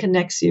 Falconry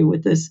connects you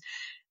with this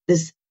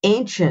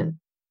ancient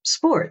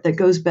sport that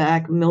goes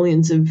back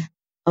millions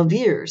of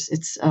years.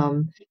 It's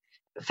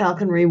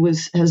falconry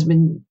has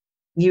been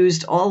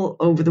used all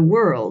over the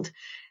world.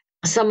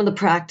 Some of the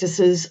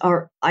practices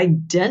are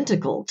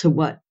identical to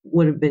what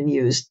would have been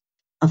used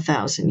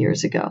 1,000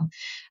 years ago.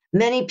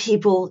 Many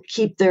people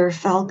keep their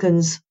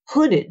falcons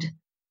hooded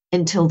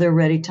until they're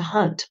ready to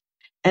hunt.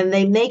 And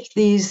they make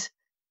these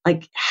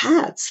like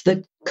hats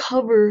that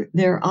cover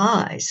their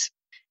eyes.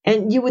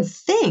 And you would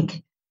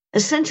think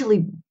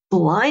essentially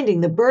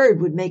blinding the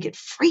bird would make it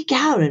freak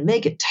out and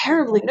make it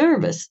terribly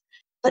nervous.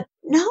 But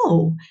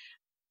no,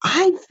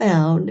 I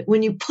found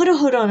when you put a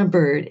hood on a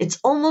bird, it's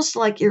almost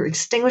like you're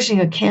extinguishing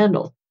a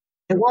candle.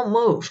 It won't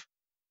move.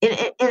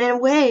 And in a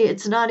way,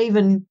 it's not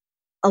even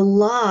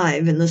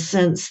alive in the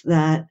sense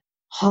that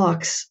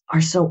hawks are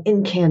so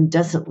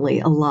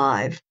incandescently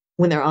alive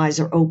when their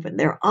eyes are open.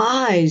 Their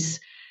eyes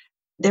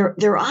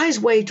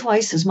weigh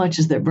twice as much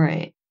as their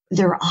brain.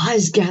 Their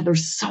eyes gather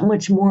so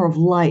much more of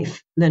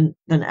life than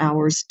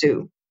ours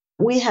do.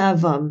 We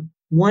have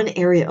one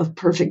area of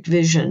perfect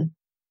vision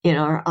in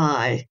our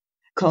eye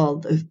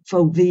called the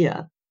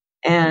fovea,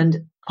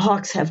 and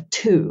hawks have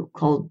two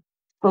called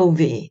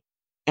foveae.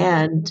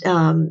 And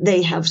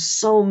they have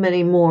so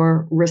many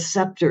more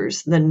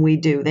receptors than we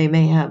do. They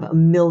may have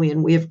 1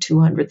 million. We have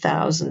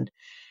 200,000.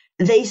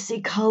 They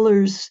see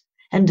colors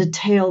and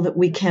detail that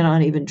we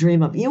cannot even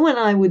dream of. You and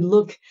I would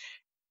look,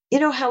 you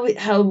know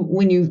how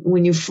when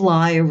you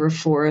fly over a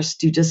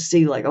forest, you just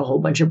see like a whole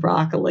bunch of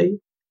broccoli.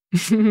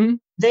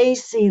 They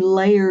see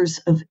layers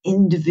of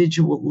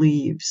individual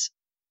leaves.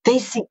 They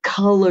see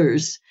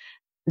colors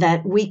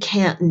that we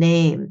can't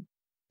name,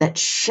 that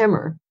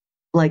shimmer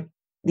like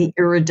the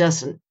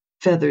iridescent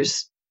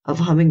feathers of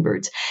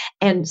hummingbirds.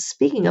 And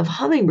speaking of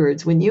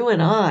hummingbirds, when you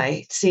and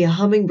I see a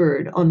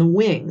hummingbird on the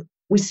wing,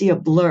 we see a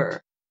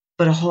blur,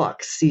 but a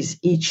hawk sees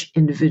each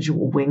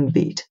individual wing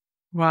beat.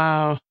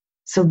 Wow.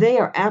 So they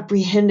are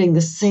apprehending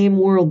the same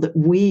world that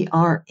we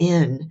are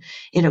in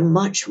a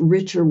much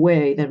richer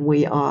way than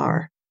we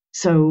are.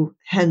 So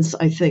hence,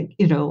 I think,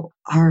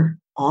 our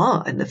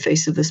awe in the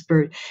face of this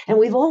bird. And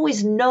we've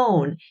always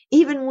known,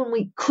 even when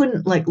we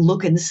couldn't like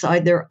look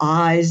inside their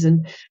eyes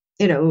and,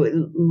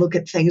 look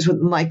at things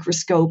with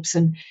microscopes,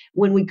 and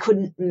when we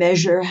couldn't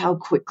measure how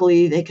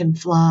quickly they can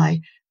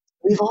fly,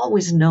 we've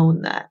always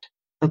known that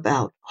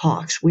about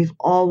hawks. We've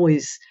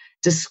always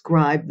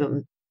described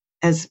them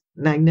as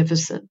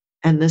magnificent.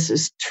 And this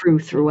is true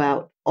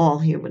throughout all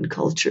human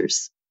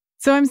cultures.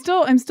 So I'm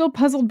still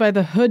puzzled by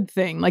the hood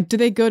thing. Like, do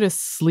they go to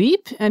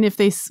sleep? And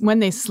when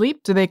they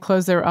sleep, do they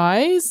close their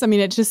eyes? I mean,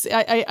 it just,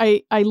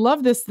 I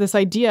love this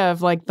idea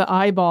of like the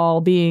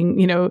eyeball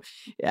being,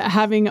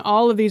 having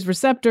all of these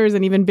receptors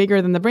and even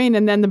bigger than the brain.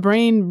 And then the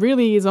brain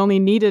really is only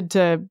needed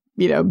to,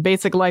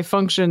 basic life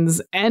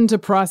functions and to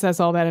process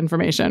all that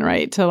information,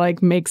 right? To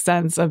like make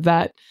sense of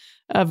that,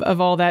 of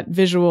all that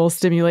visual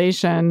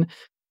stimulation.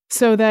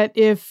 So that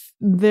if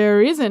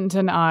there isn't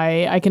an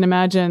eye, I can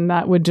imagine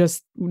that would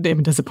just,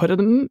 does it put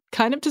them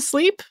kind of to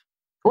sleep?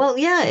 Well,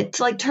 yeah, it's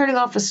like turning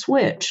off a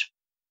switch.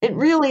 It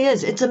really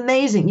is. It's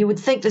amazing. You would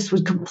think this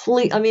was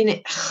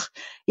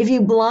if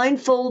you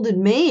blindfolded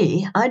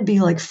me, I'd be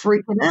like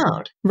freaking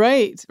out.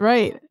 Right.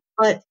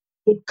 But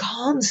it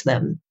calms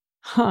them.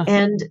 Huh.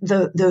 And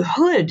the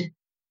hood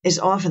is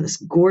often this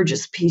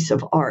gorgeous piece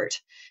of art.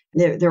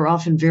 They're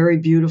often very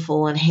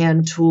beautiful and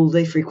hand tooled.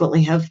 They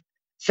frequently have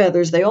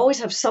feathers. They always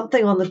have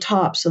something on the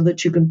top so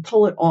that you can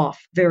pull it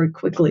off very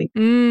quickly.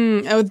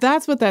 Oh,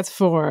 that's what that's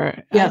for.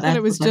 Yeah, I thought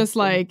it was just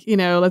like,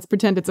 let's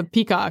pretend it's a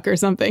peacock or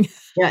something.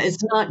 Yeah,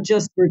 it's not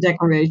just for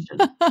decoration.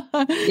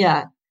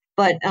 Yeah,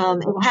 but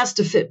it has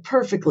to fit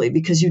perfectly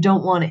because you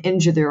don't want to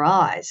injure their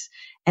eyes.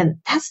 And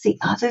that's the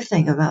other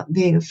thing about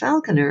being a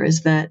falconer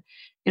is that,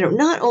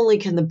 not only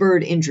can the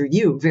bird injure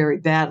you very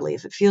badly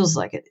if it feels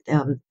like it,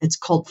 it's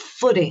called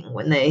footing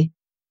when they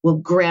will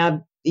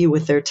grab you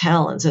with their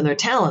talons, and their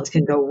talons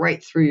can go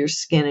right through your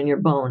skin and your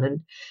bone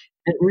and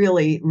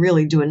really,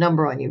 really do a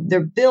number on you.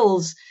 Their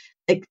bills,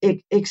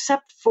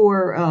 except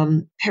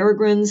for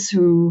peregrines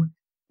who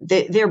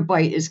their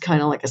bite is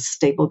kind of like a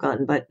staple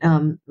gun, but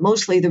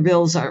mostly the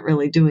bills aren't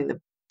really doing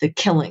the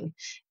killing.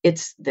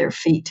 It's their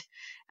feet.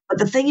 But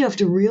the thing you have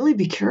to really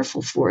be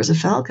careful for as a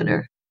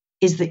falconer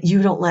is that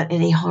you don't let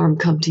any harm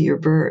come to your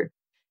bird.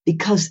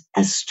 Because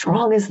as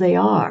strong as they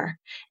are,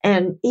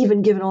 and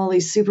even given all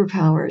these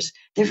superpowers,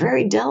 they're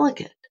very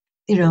delicate.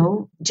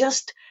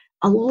 Just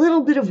a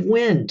little bit of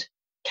wind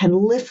can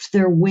lift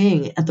their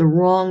wing at the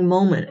wrong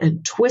moment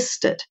and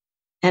twist it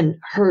and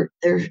hurt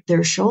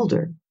their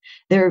shoulder.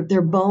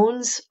 Their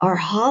bones are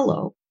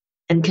hollow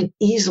and can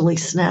easily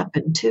snap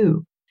in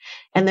two.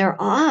 And their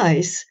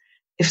eyes,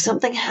 if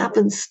something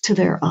happens to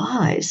their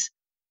eyes,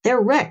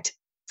 they're wrecked.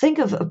 Think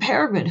of a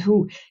peregrine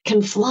who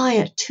can fly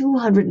at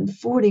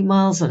 240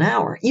 miles an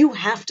hour. You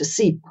have to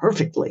see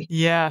perfectly.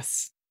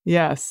 Yes.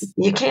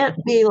 You can't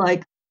be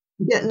like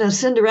getting a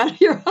cinder out of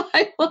your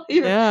eye while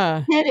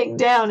you're heading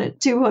down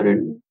at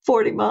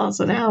 240 miles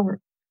an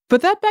hour.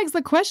 But that begs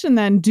the question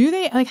then,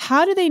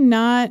 how do they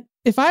not,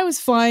 if I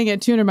was flying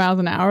at 200 miles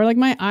an hour, like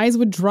my eyes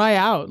would dry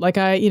out. Like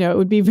it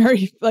would be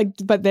very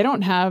but they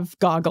don't have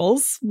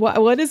goggles.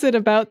 What is it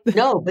about?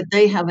 No, but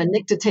they have a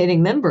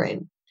nictitating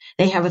membrane.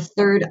 They have a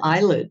third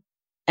eyelid,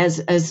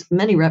 as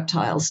many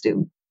reptiles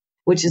do,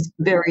 which is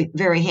very,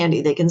 very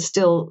handy. They can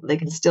still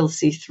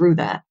see through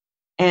that.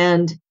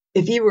 And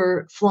if you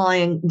were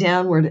flying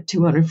downward at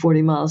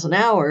 240 miles an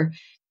hour,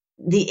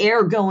 the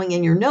air going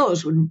in your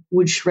nose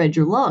would shred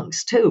your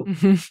lungs too.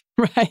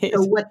 Mm-hmm. Right.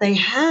 So what they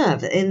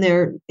have in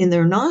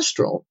their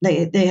nostril,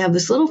 they have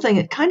this little thing.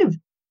 It kind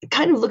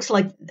of looks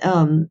like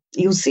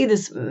you'll see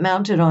this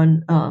mounted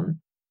on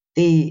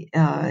the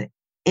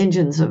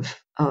engines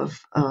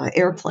of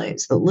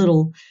airplanes. The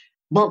little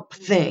bump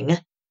thing.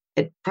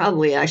 It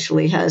probably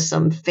actually has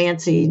some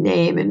fancy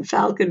name in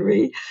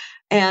falconry,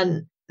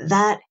 and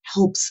that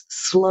helps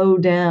slow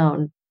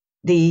down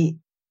the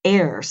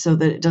air so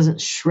that it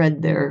doesn't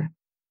shred their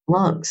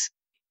lungs.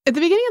 At the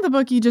beginning of the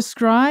book, you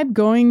describe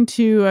going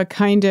to a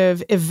kind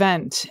of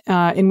event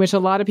in which a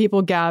lot of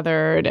people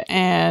gathered,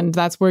 and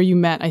that's where you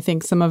met, I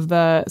think, some of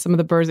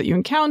the birds that you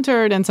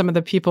encountered and some of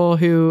the people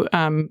who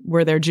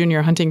were their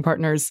junior hunting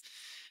partners.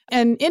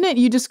 And in it,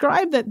 you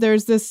describe that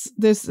there's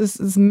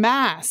this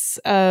mass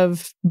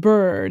of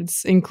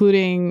birds,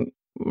 including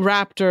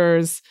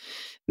raptors,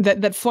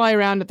 that fly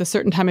around at a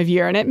certain time of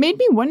year. And it made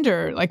me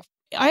wonder, like,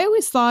 I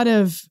always thought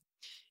of,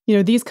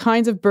 these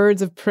kinds of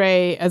birds of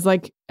prey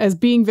as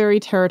being very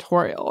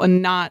territorial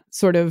and not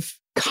sort of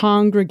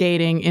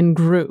congregating in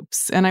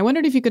groups. And I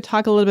wondered if you could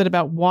talk a little bit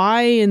about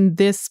why in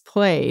this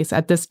place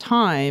at this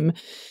time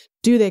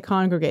do they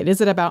congregate?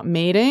 Is it about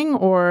mating,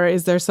 or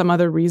is there some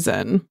other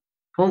reason?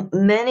 Well,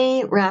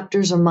 many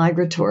raptors are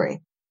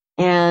migratory.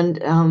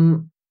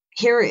 And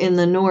here in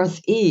the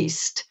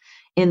Northeast,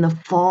 in the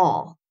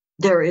fall,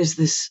 there is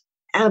this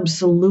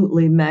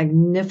absolutely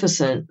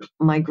magnificent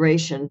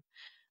migration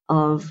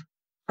of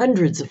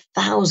hundreds of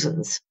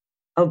thousands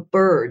of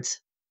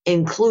birds,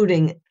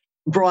 including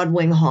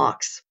broadwing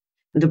hawks.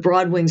 The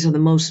broadwings are the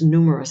most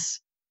numerous,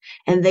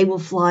 and they will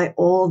fly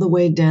all the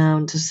way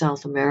down to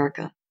South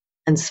America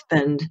and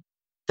spend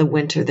the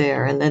winter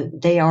there. And then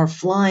they are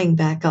flying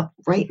back up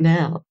right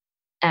now.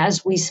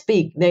 As we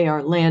speak, they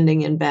are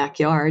landing in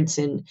backyards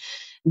in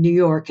New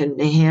York and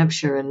New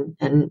Hampshire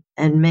and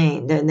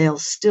Maine. And they're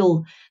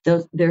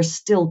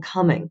still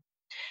coming.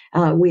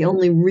 We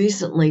only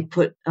recently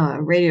put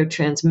radio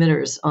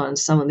transmitters on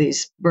some of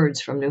these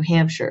birds from New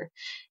Hampshire.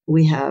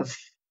 We have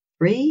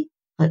 3.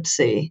 Let's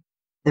see.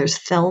 There's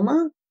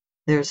Thelma,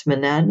 there's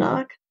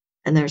Monadnock,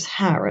 and there's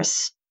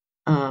Harris.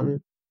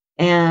 And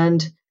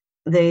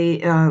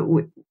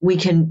we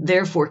can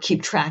therefore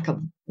keep track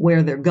of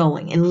where they're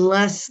going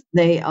unless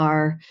they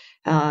are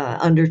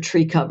under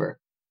tree cover.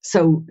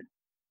 So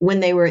when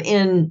they were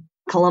in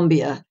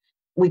Colombia,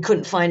 we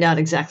couldn't find out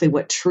exactly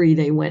what tree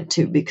they went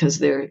to because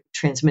they're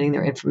transmitting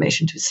their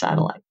information to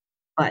satellite.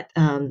 But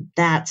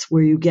that's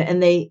where you get,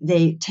 and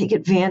they take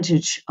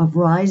advantage of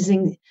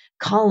rising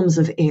columns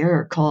of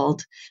air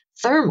called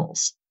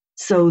thermals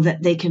so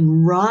that they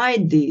can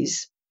ride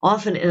these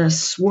often in a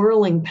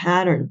swirling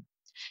pattern.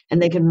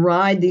 And they can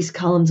ride these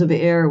columns of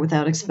air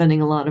without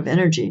expending a lot of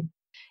energy.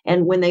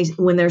 And when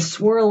they're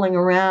swirling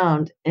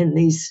around in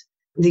these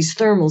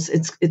thermals,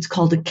 it's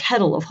called a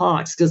kettle of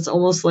hawks because it's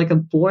almost like a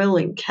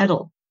boiling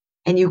kettle.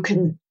 And you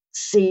can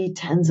see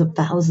tens of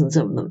thousands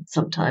of them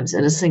sometimes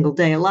in a single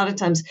day. A lot of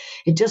times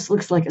it just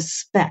looks like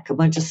a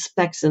bunch of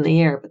specks in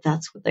the air, but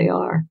that's what they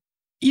are.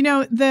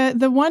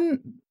 The one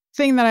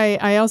thing that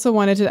I also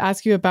wanted to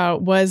ask you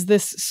about was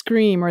this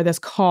scream or this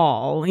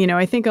call.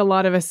 I think a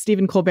lot of us,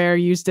 Stephen Colbert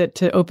used it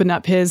to open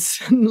up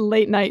his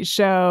late night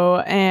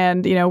show.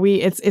 And,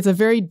 it's a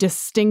very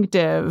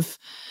distinctive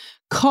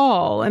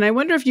call. And I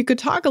wonder if you could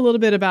talk a little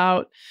bit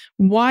about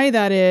why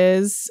that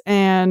is.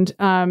 And,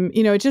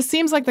 it just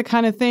seems like the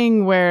kind of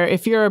thing where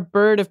if you're a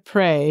bird of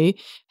prey,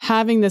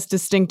 having this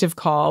distinctive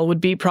call would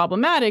be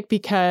problematic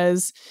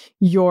because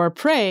your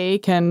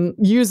prey can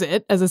use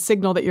it as a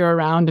signal that you're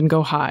around and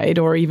go hide,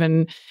 or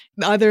even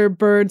other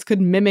birds could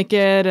mimic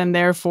it and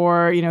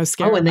therefore,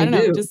 scare. Oh, and they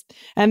do.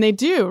 And they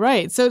do,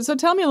 right. So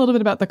tell me a little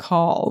bit about the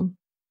call.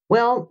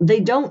 Well,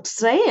 they don't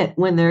say it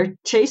when they're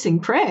chasing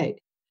prey.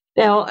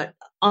 Now,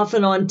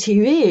 often on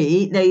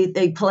TV,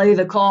 they play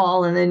the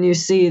call and then you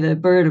see the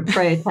bird of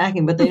prey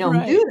attacking, but they don't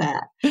right. do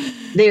that.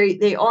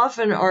 They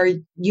often are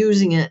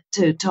using it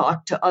to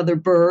talk to other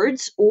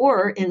birds,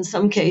 or in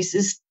some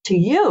cases to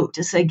you,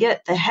 to say,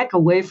 get the heck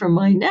away from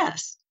my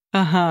nest.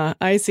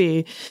 I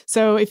see.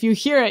 So if you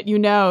hear it, you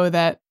know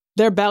that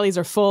their bellies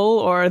are full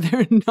or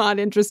they're not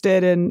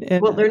interested in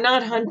well, they're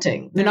not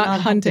hunting. They're not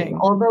hunting.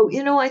 Although,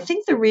 I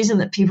think the reason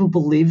that people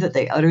believe that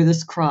they utter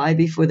this cry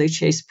before they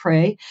chase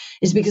prey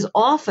is because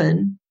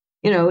often,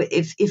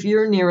 if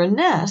you're near a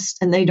nest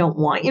and they don't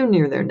want you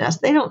near their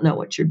nest, they don't know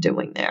what you're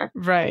doing there.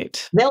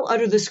 Right. They'll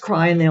utter this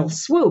cry and they'll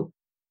swoop.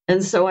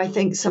 And so I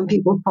think some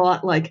people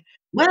thought like,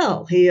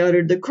 well, he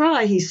uttered the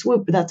cry, he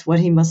swooped. That's what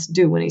he must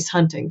do when he's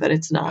hunting, but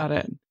it's not. Got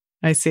it.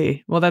 I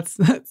see. Well, that's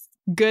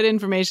good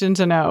information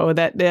to know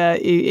that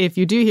if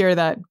you do hear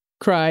that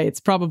cry, it's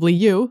probably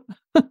you.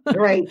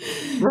 Right.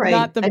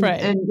 Not the prey.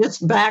 And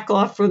just back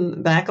off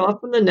from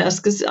the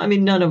nest because,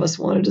 none of us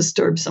want to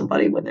disturb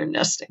somebody when they're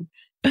nesting.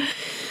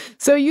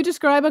 So you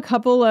describe a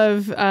couple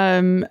of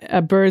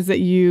birds that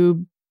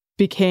you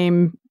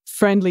became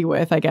friendly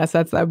with, I guess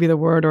that would be the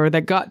word, or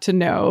that got to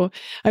know.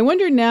 I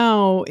wonder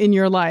now in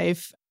your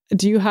life,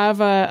 do you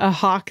have a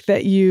hawk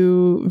that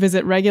you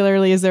visit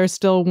regularly? Is there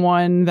still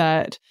one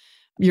that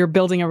you're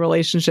building a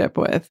relationship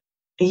with.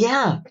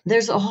 Yeah,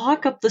 there's a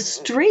hawk up the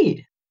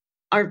street.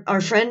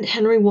 Our friend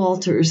Henry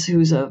Walters,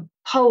 who's a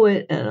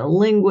poet and a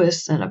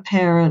linguist and a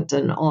parent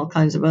and all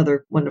kinds of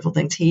other wonderful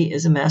things. He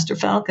is a master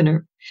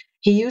falconer.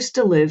 He used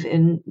to live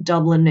in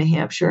Dublin, New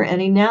Hampshire, and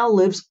he now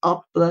lives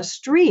up the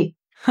street.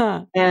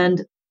 Huh.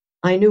 And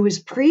I knew his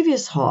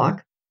previous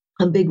hawk,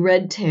 a big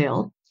red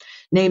tail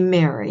named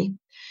Mary,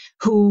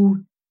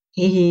 who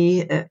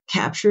he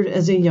captured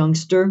as a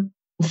youngster,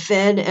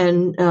 fed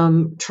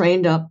and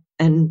trained up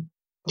and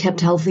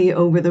kept healthy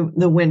over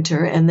the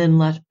winter, and then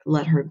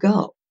let her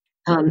go.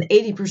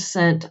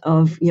 80%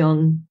 of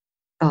young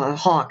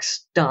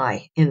hawks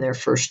die in their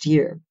first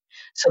year.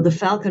 So the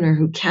falconer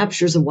who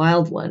captures a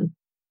wild one,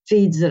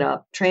 feeds it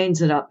up,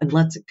 trains it up, and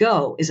lets it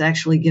go is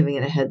actually giving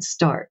it a head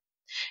start.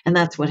 And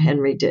that's what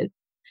Henry did.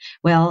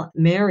 Well,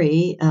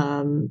 Mary,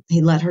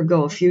 he let her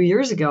go a few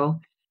years ago,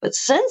 but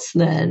since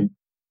then,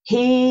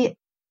 he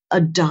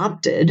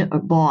adopted or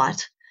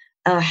bought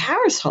a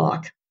Harris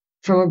hawk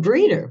from a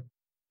breeder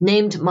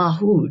named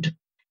Mahood.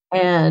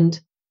 And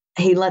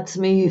he lets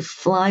me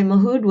fly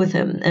Mahood with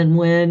him. And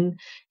when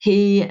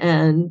he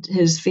and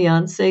his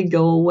fiancée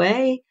go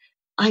away,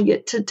 I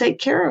get to take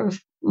care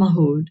of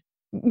Mahood.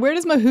 Where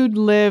does Mahood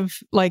live,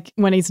 like,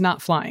 when he's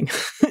not flying?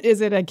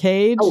 Is it a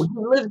cage? Oh,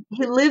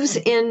 he lives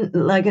in,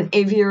 like, an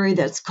aviary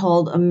that's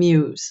called a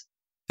mews.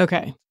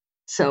 Okay.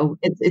 So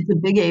it's a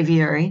big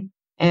aviary.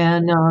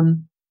 And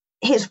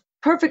he's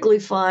perfectly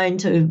fine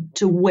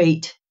to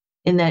wait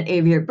in that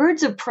aviary.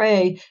 Birds of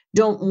prey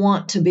don't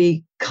want to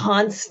be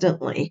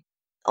constantly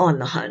on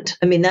the hunt.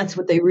 I mean, that's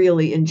what they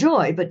really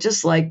enjoy. But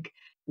just like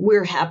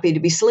we're happy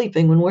to be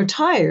sleeping when we're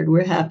tired,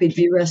 we're happy to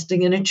be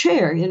resting in a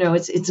chair. You know,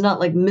 it's not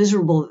like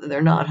miserable that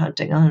they're not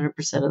hunting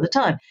 100% of the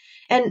time.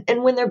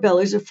 And when their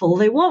bellies are full,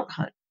 they won't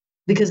hunt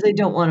because they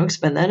don't want to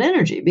expend that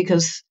energy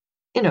because,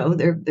 you know,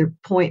 their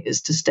point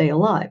is to stay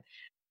alive.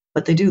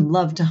 But they do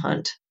love to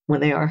hunt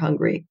when they are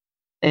hungry.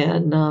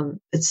 And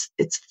it's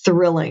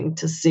thrilling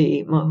to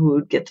see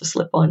Mahood get the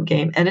slip-on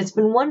game. And it's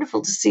been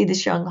wonderful to see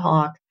this young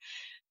hawk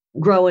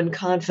grow in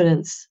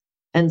confidence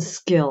and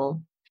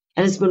skill.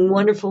 And it's been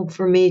wonderful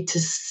for me to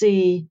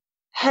see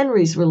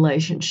Henry's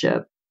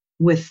relationship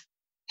with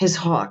his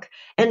hawk.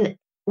 And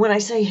when I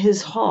say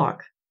his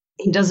hawk,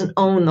 he doesn't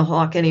own the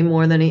hawk any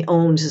more than he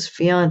owns his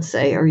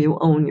fiancée or you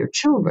own your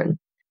children.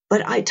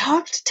 But I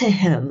talked to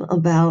him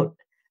about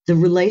the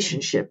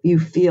relationship you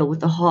feel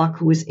with the hawk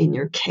who is in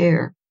your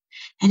care.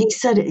 And he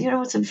said, you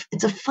know,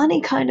 it's a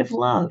funny kind of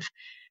love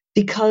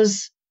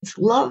because it's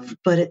love,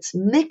 but it's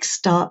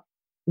mixed up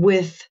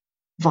with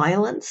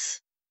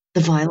violence,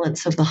 the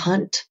violence of the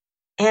hunt.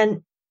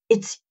 And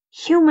it's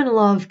human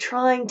love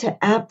trying to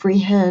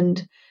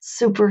apprehend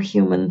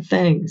superhuman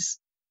things.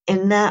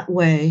 In that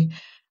way,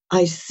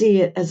 I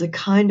see it as a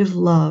kind of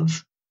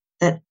love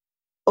that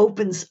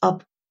opens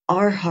up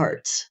our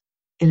hearts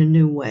in a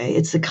new way.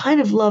 It's the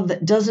kind of love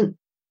that doesn't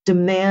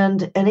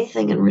demand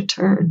anything in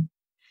return.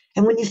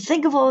 And when you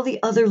think of all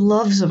the other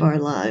loves of our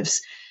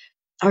lives,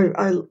 our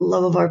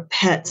love of our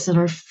pets and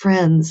our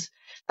friends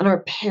and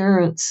our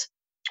parents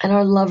and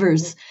our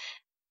lovers,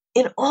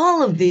 in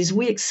all of these,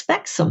 we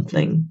expect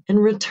something in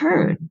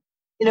return.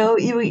 You know,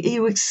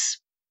 you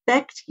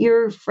expect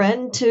your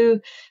friend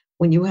to,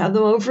 when you have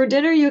them over for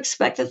dinner, you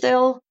expect that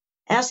they'll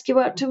ask you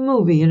out to a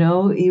movie. You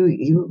know,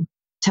 you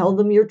tell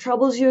them your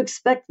troubles, you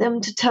expect them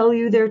to tell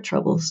you their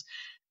troubles.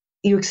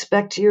 You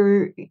expect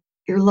your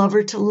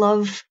lover to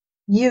love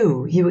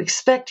you. You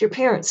expect your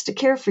parents to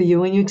care for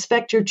you, and you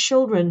expect your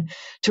children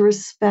to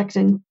respect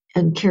and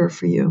care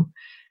for you.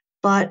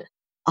 But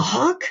a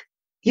hawk,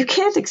 you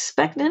can't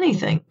expect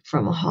anything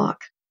from a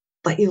hawk,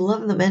 but you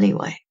love them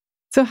anyway.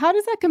 So how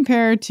does that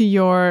compare to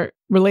your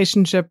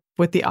relationship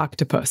with the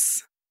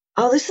octopus?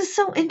 Oh, this is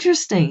so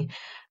interesting.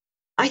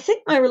 I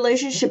think my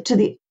relationship to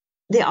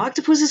the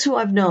octopuses who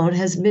I've known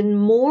has been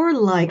more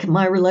like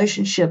my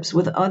relationships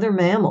with other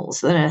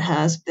mammals than it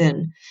has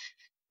been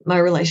my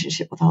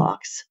relationship with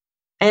hawks.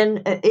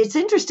 And it's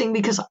interesting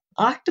because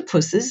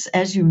octopuses,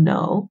 as you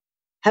know,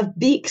 have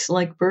beaks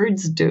like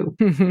birds do.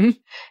 Mm-hmm.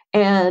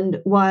 And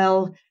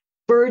while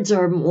birds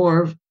are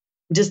more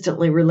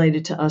distantly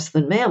related to us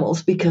than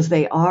mammals because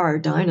they are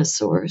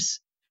dinosaurs,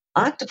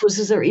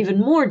 octopuses are even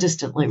more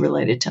distantly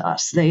related to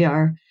us. They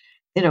are,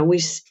 you know, we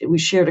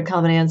shared a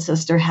common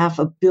ancestor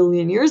 500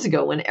 million years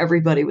ago when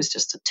everybody was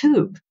just a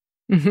tube.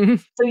 Mm-hmm.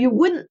 So you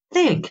wouldn't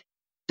think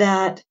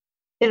that,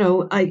 you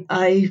know,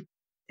 I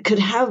could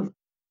have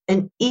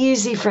an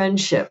easy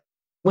friendship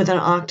with an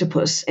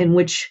octopus in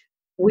which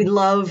we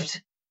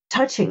loved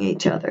touching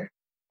each other,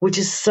 which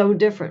is so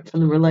different from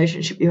the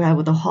relationship you have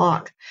with a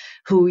hawk,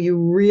 who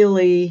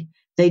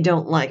they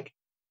don't like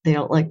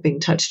being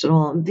touched at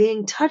all. And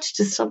being touched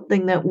is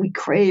something that we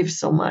crave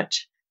so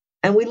much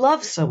and we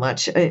love so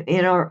much in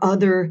the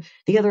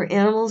other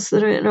animals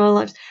that are in our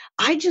lives.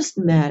 I just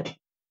met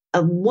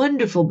a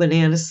wonderful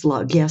banana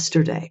slug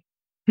yesterday,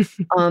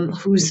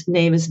 whose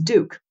name is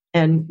Duke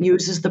and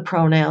uses the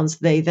pronouns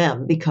they,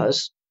 them,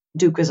 because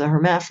Duke is a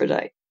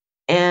hermaphrodite.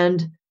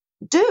 And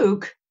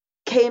Duke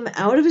came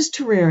out of his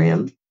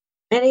terrarium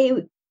And he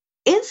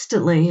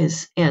instantly,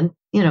 his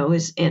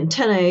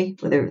antennae,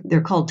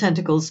 they're called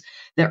tentacles,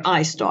 they're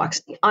eye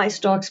stalks. The eye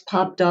stalks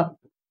popped up,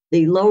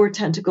 the lower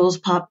tentacles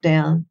popped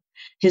down.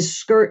 His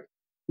skirt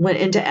went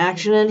into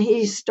action, and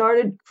he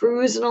started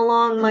cruising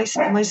along my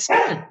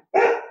skin.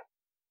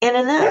 And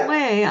in that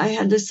way, I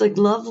had this like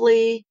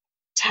lovely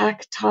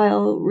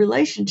tactile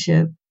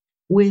relationship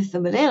with the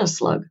banana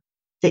slug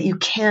that you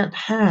can't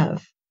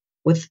have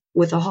with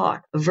a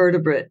hawk, a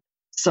vertebrate,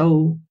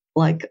 so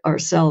like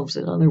ourselves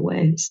in other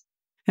ways.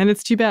 And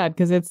it's too bad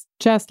because its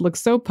chest looks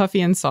so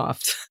puffy and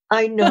soft.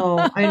 I know.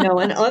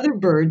 And other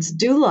birds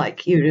do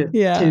like you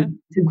to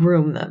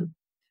groom them.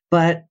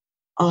 But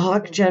a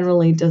hawk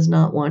generally does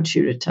not want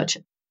you to touch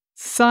it.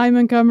 Sy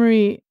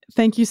Montgomery,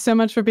 thank you so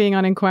much for being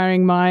on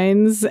Inquiring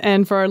Minds.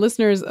 And for our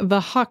listeners,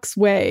 The Hawk's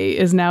Way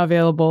is now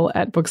available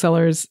at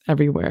booksellers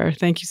everywhere.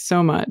 Thank you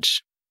so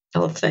much.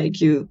 Oh,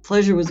 thank you.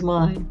 Pleasure was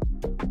mine.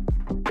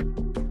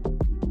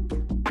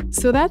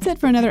 So that's it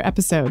for another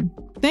episode.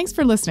 Thanks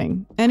for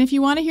listening. And if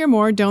you want to hear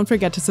more, don't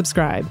forget to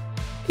subscribe.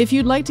 If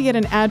you'd like to get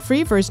an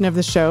ad-free version of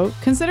the show,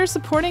 consider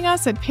supporting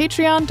us at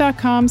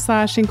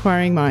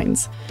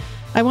patreon.com/inquiringminds.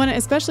 I want to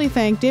especially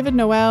thank David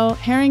Noel,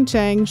 Herring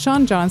Chang,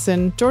 Sean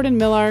Johnson, Jordan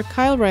Millar,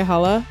 Kyle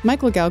Royhala,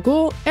 Michael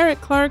Galgul,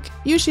 Eric Clark,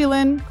 Yushi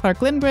Lin,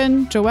 Clark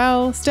Lindgren,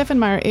 Joelle, Stephen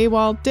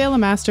Meyer-Awald, Dale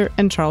Master,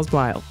 and Charles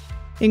Blyle.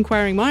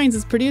 Inquiring Minds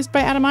is produced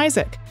by Adam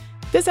Isaac.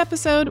 This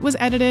episode was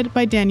edited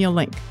by Daniel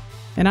Link.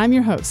 And I'm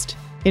your host,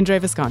 Indre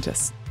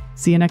Viscontis.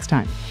 See you next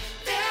time.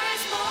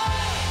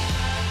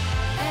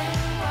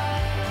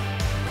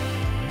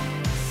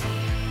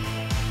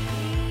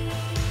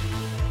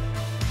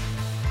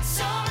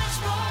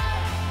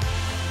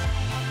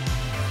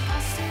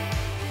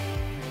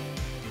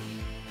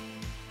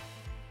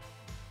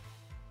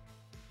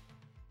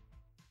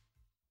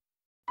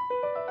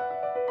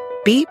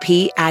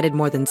 BP added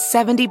more than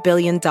 $70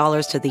 billion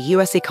to the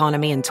U.S.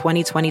 economy in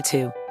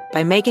 2022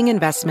 by making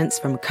investments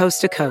from coast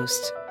to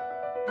coast.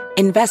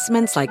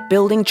 Investments like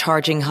building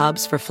charging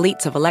hubs for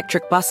fleets of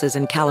electric buses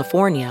in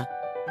California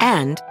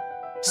and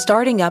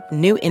starting up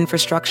new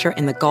infrastructure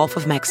in the Gulf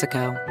of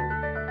Mexico.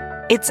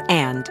 It's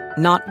and,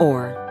 not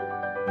or.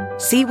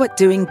 See what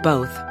doing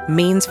both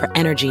means for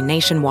energy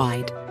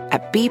nationwide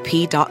at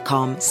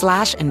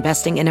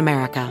bp.com/investing in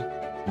America.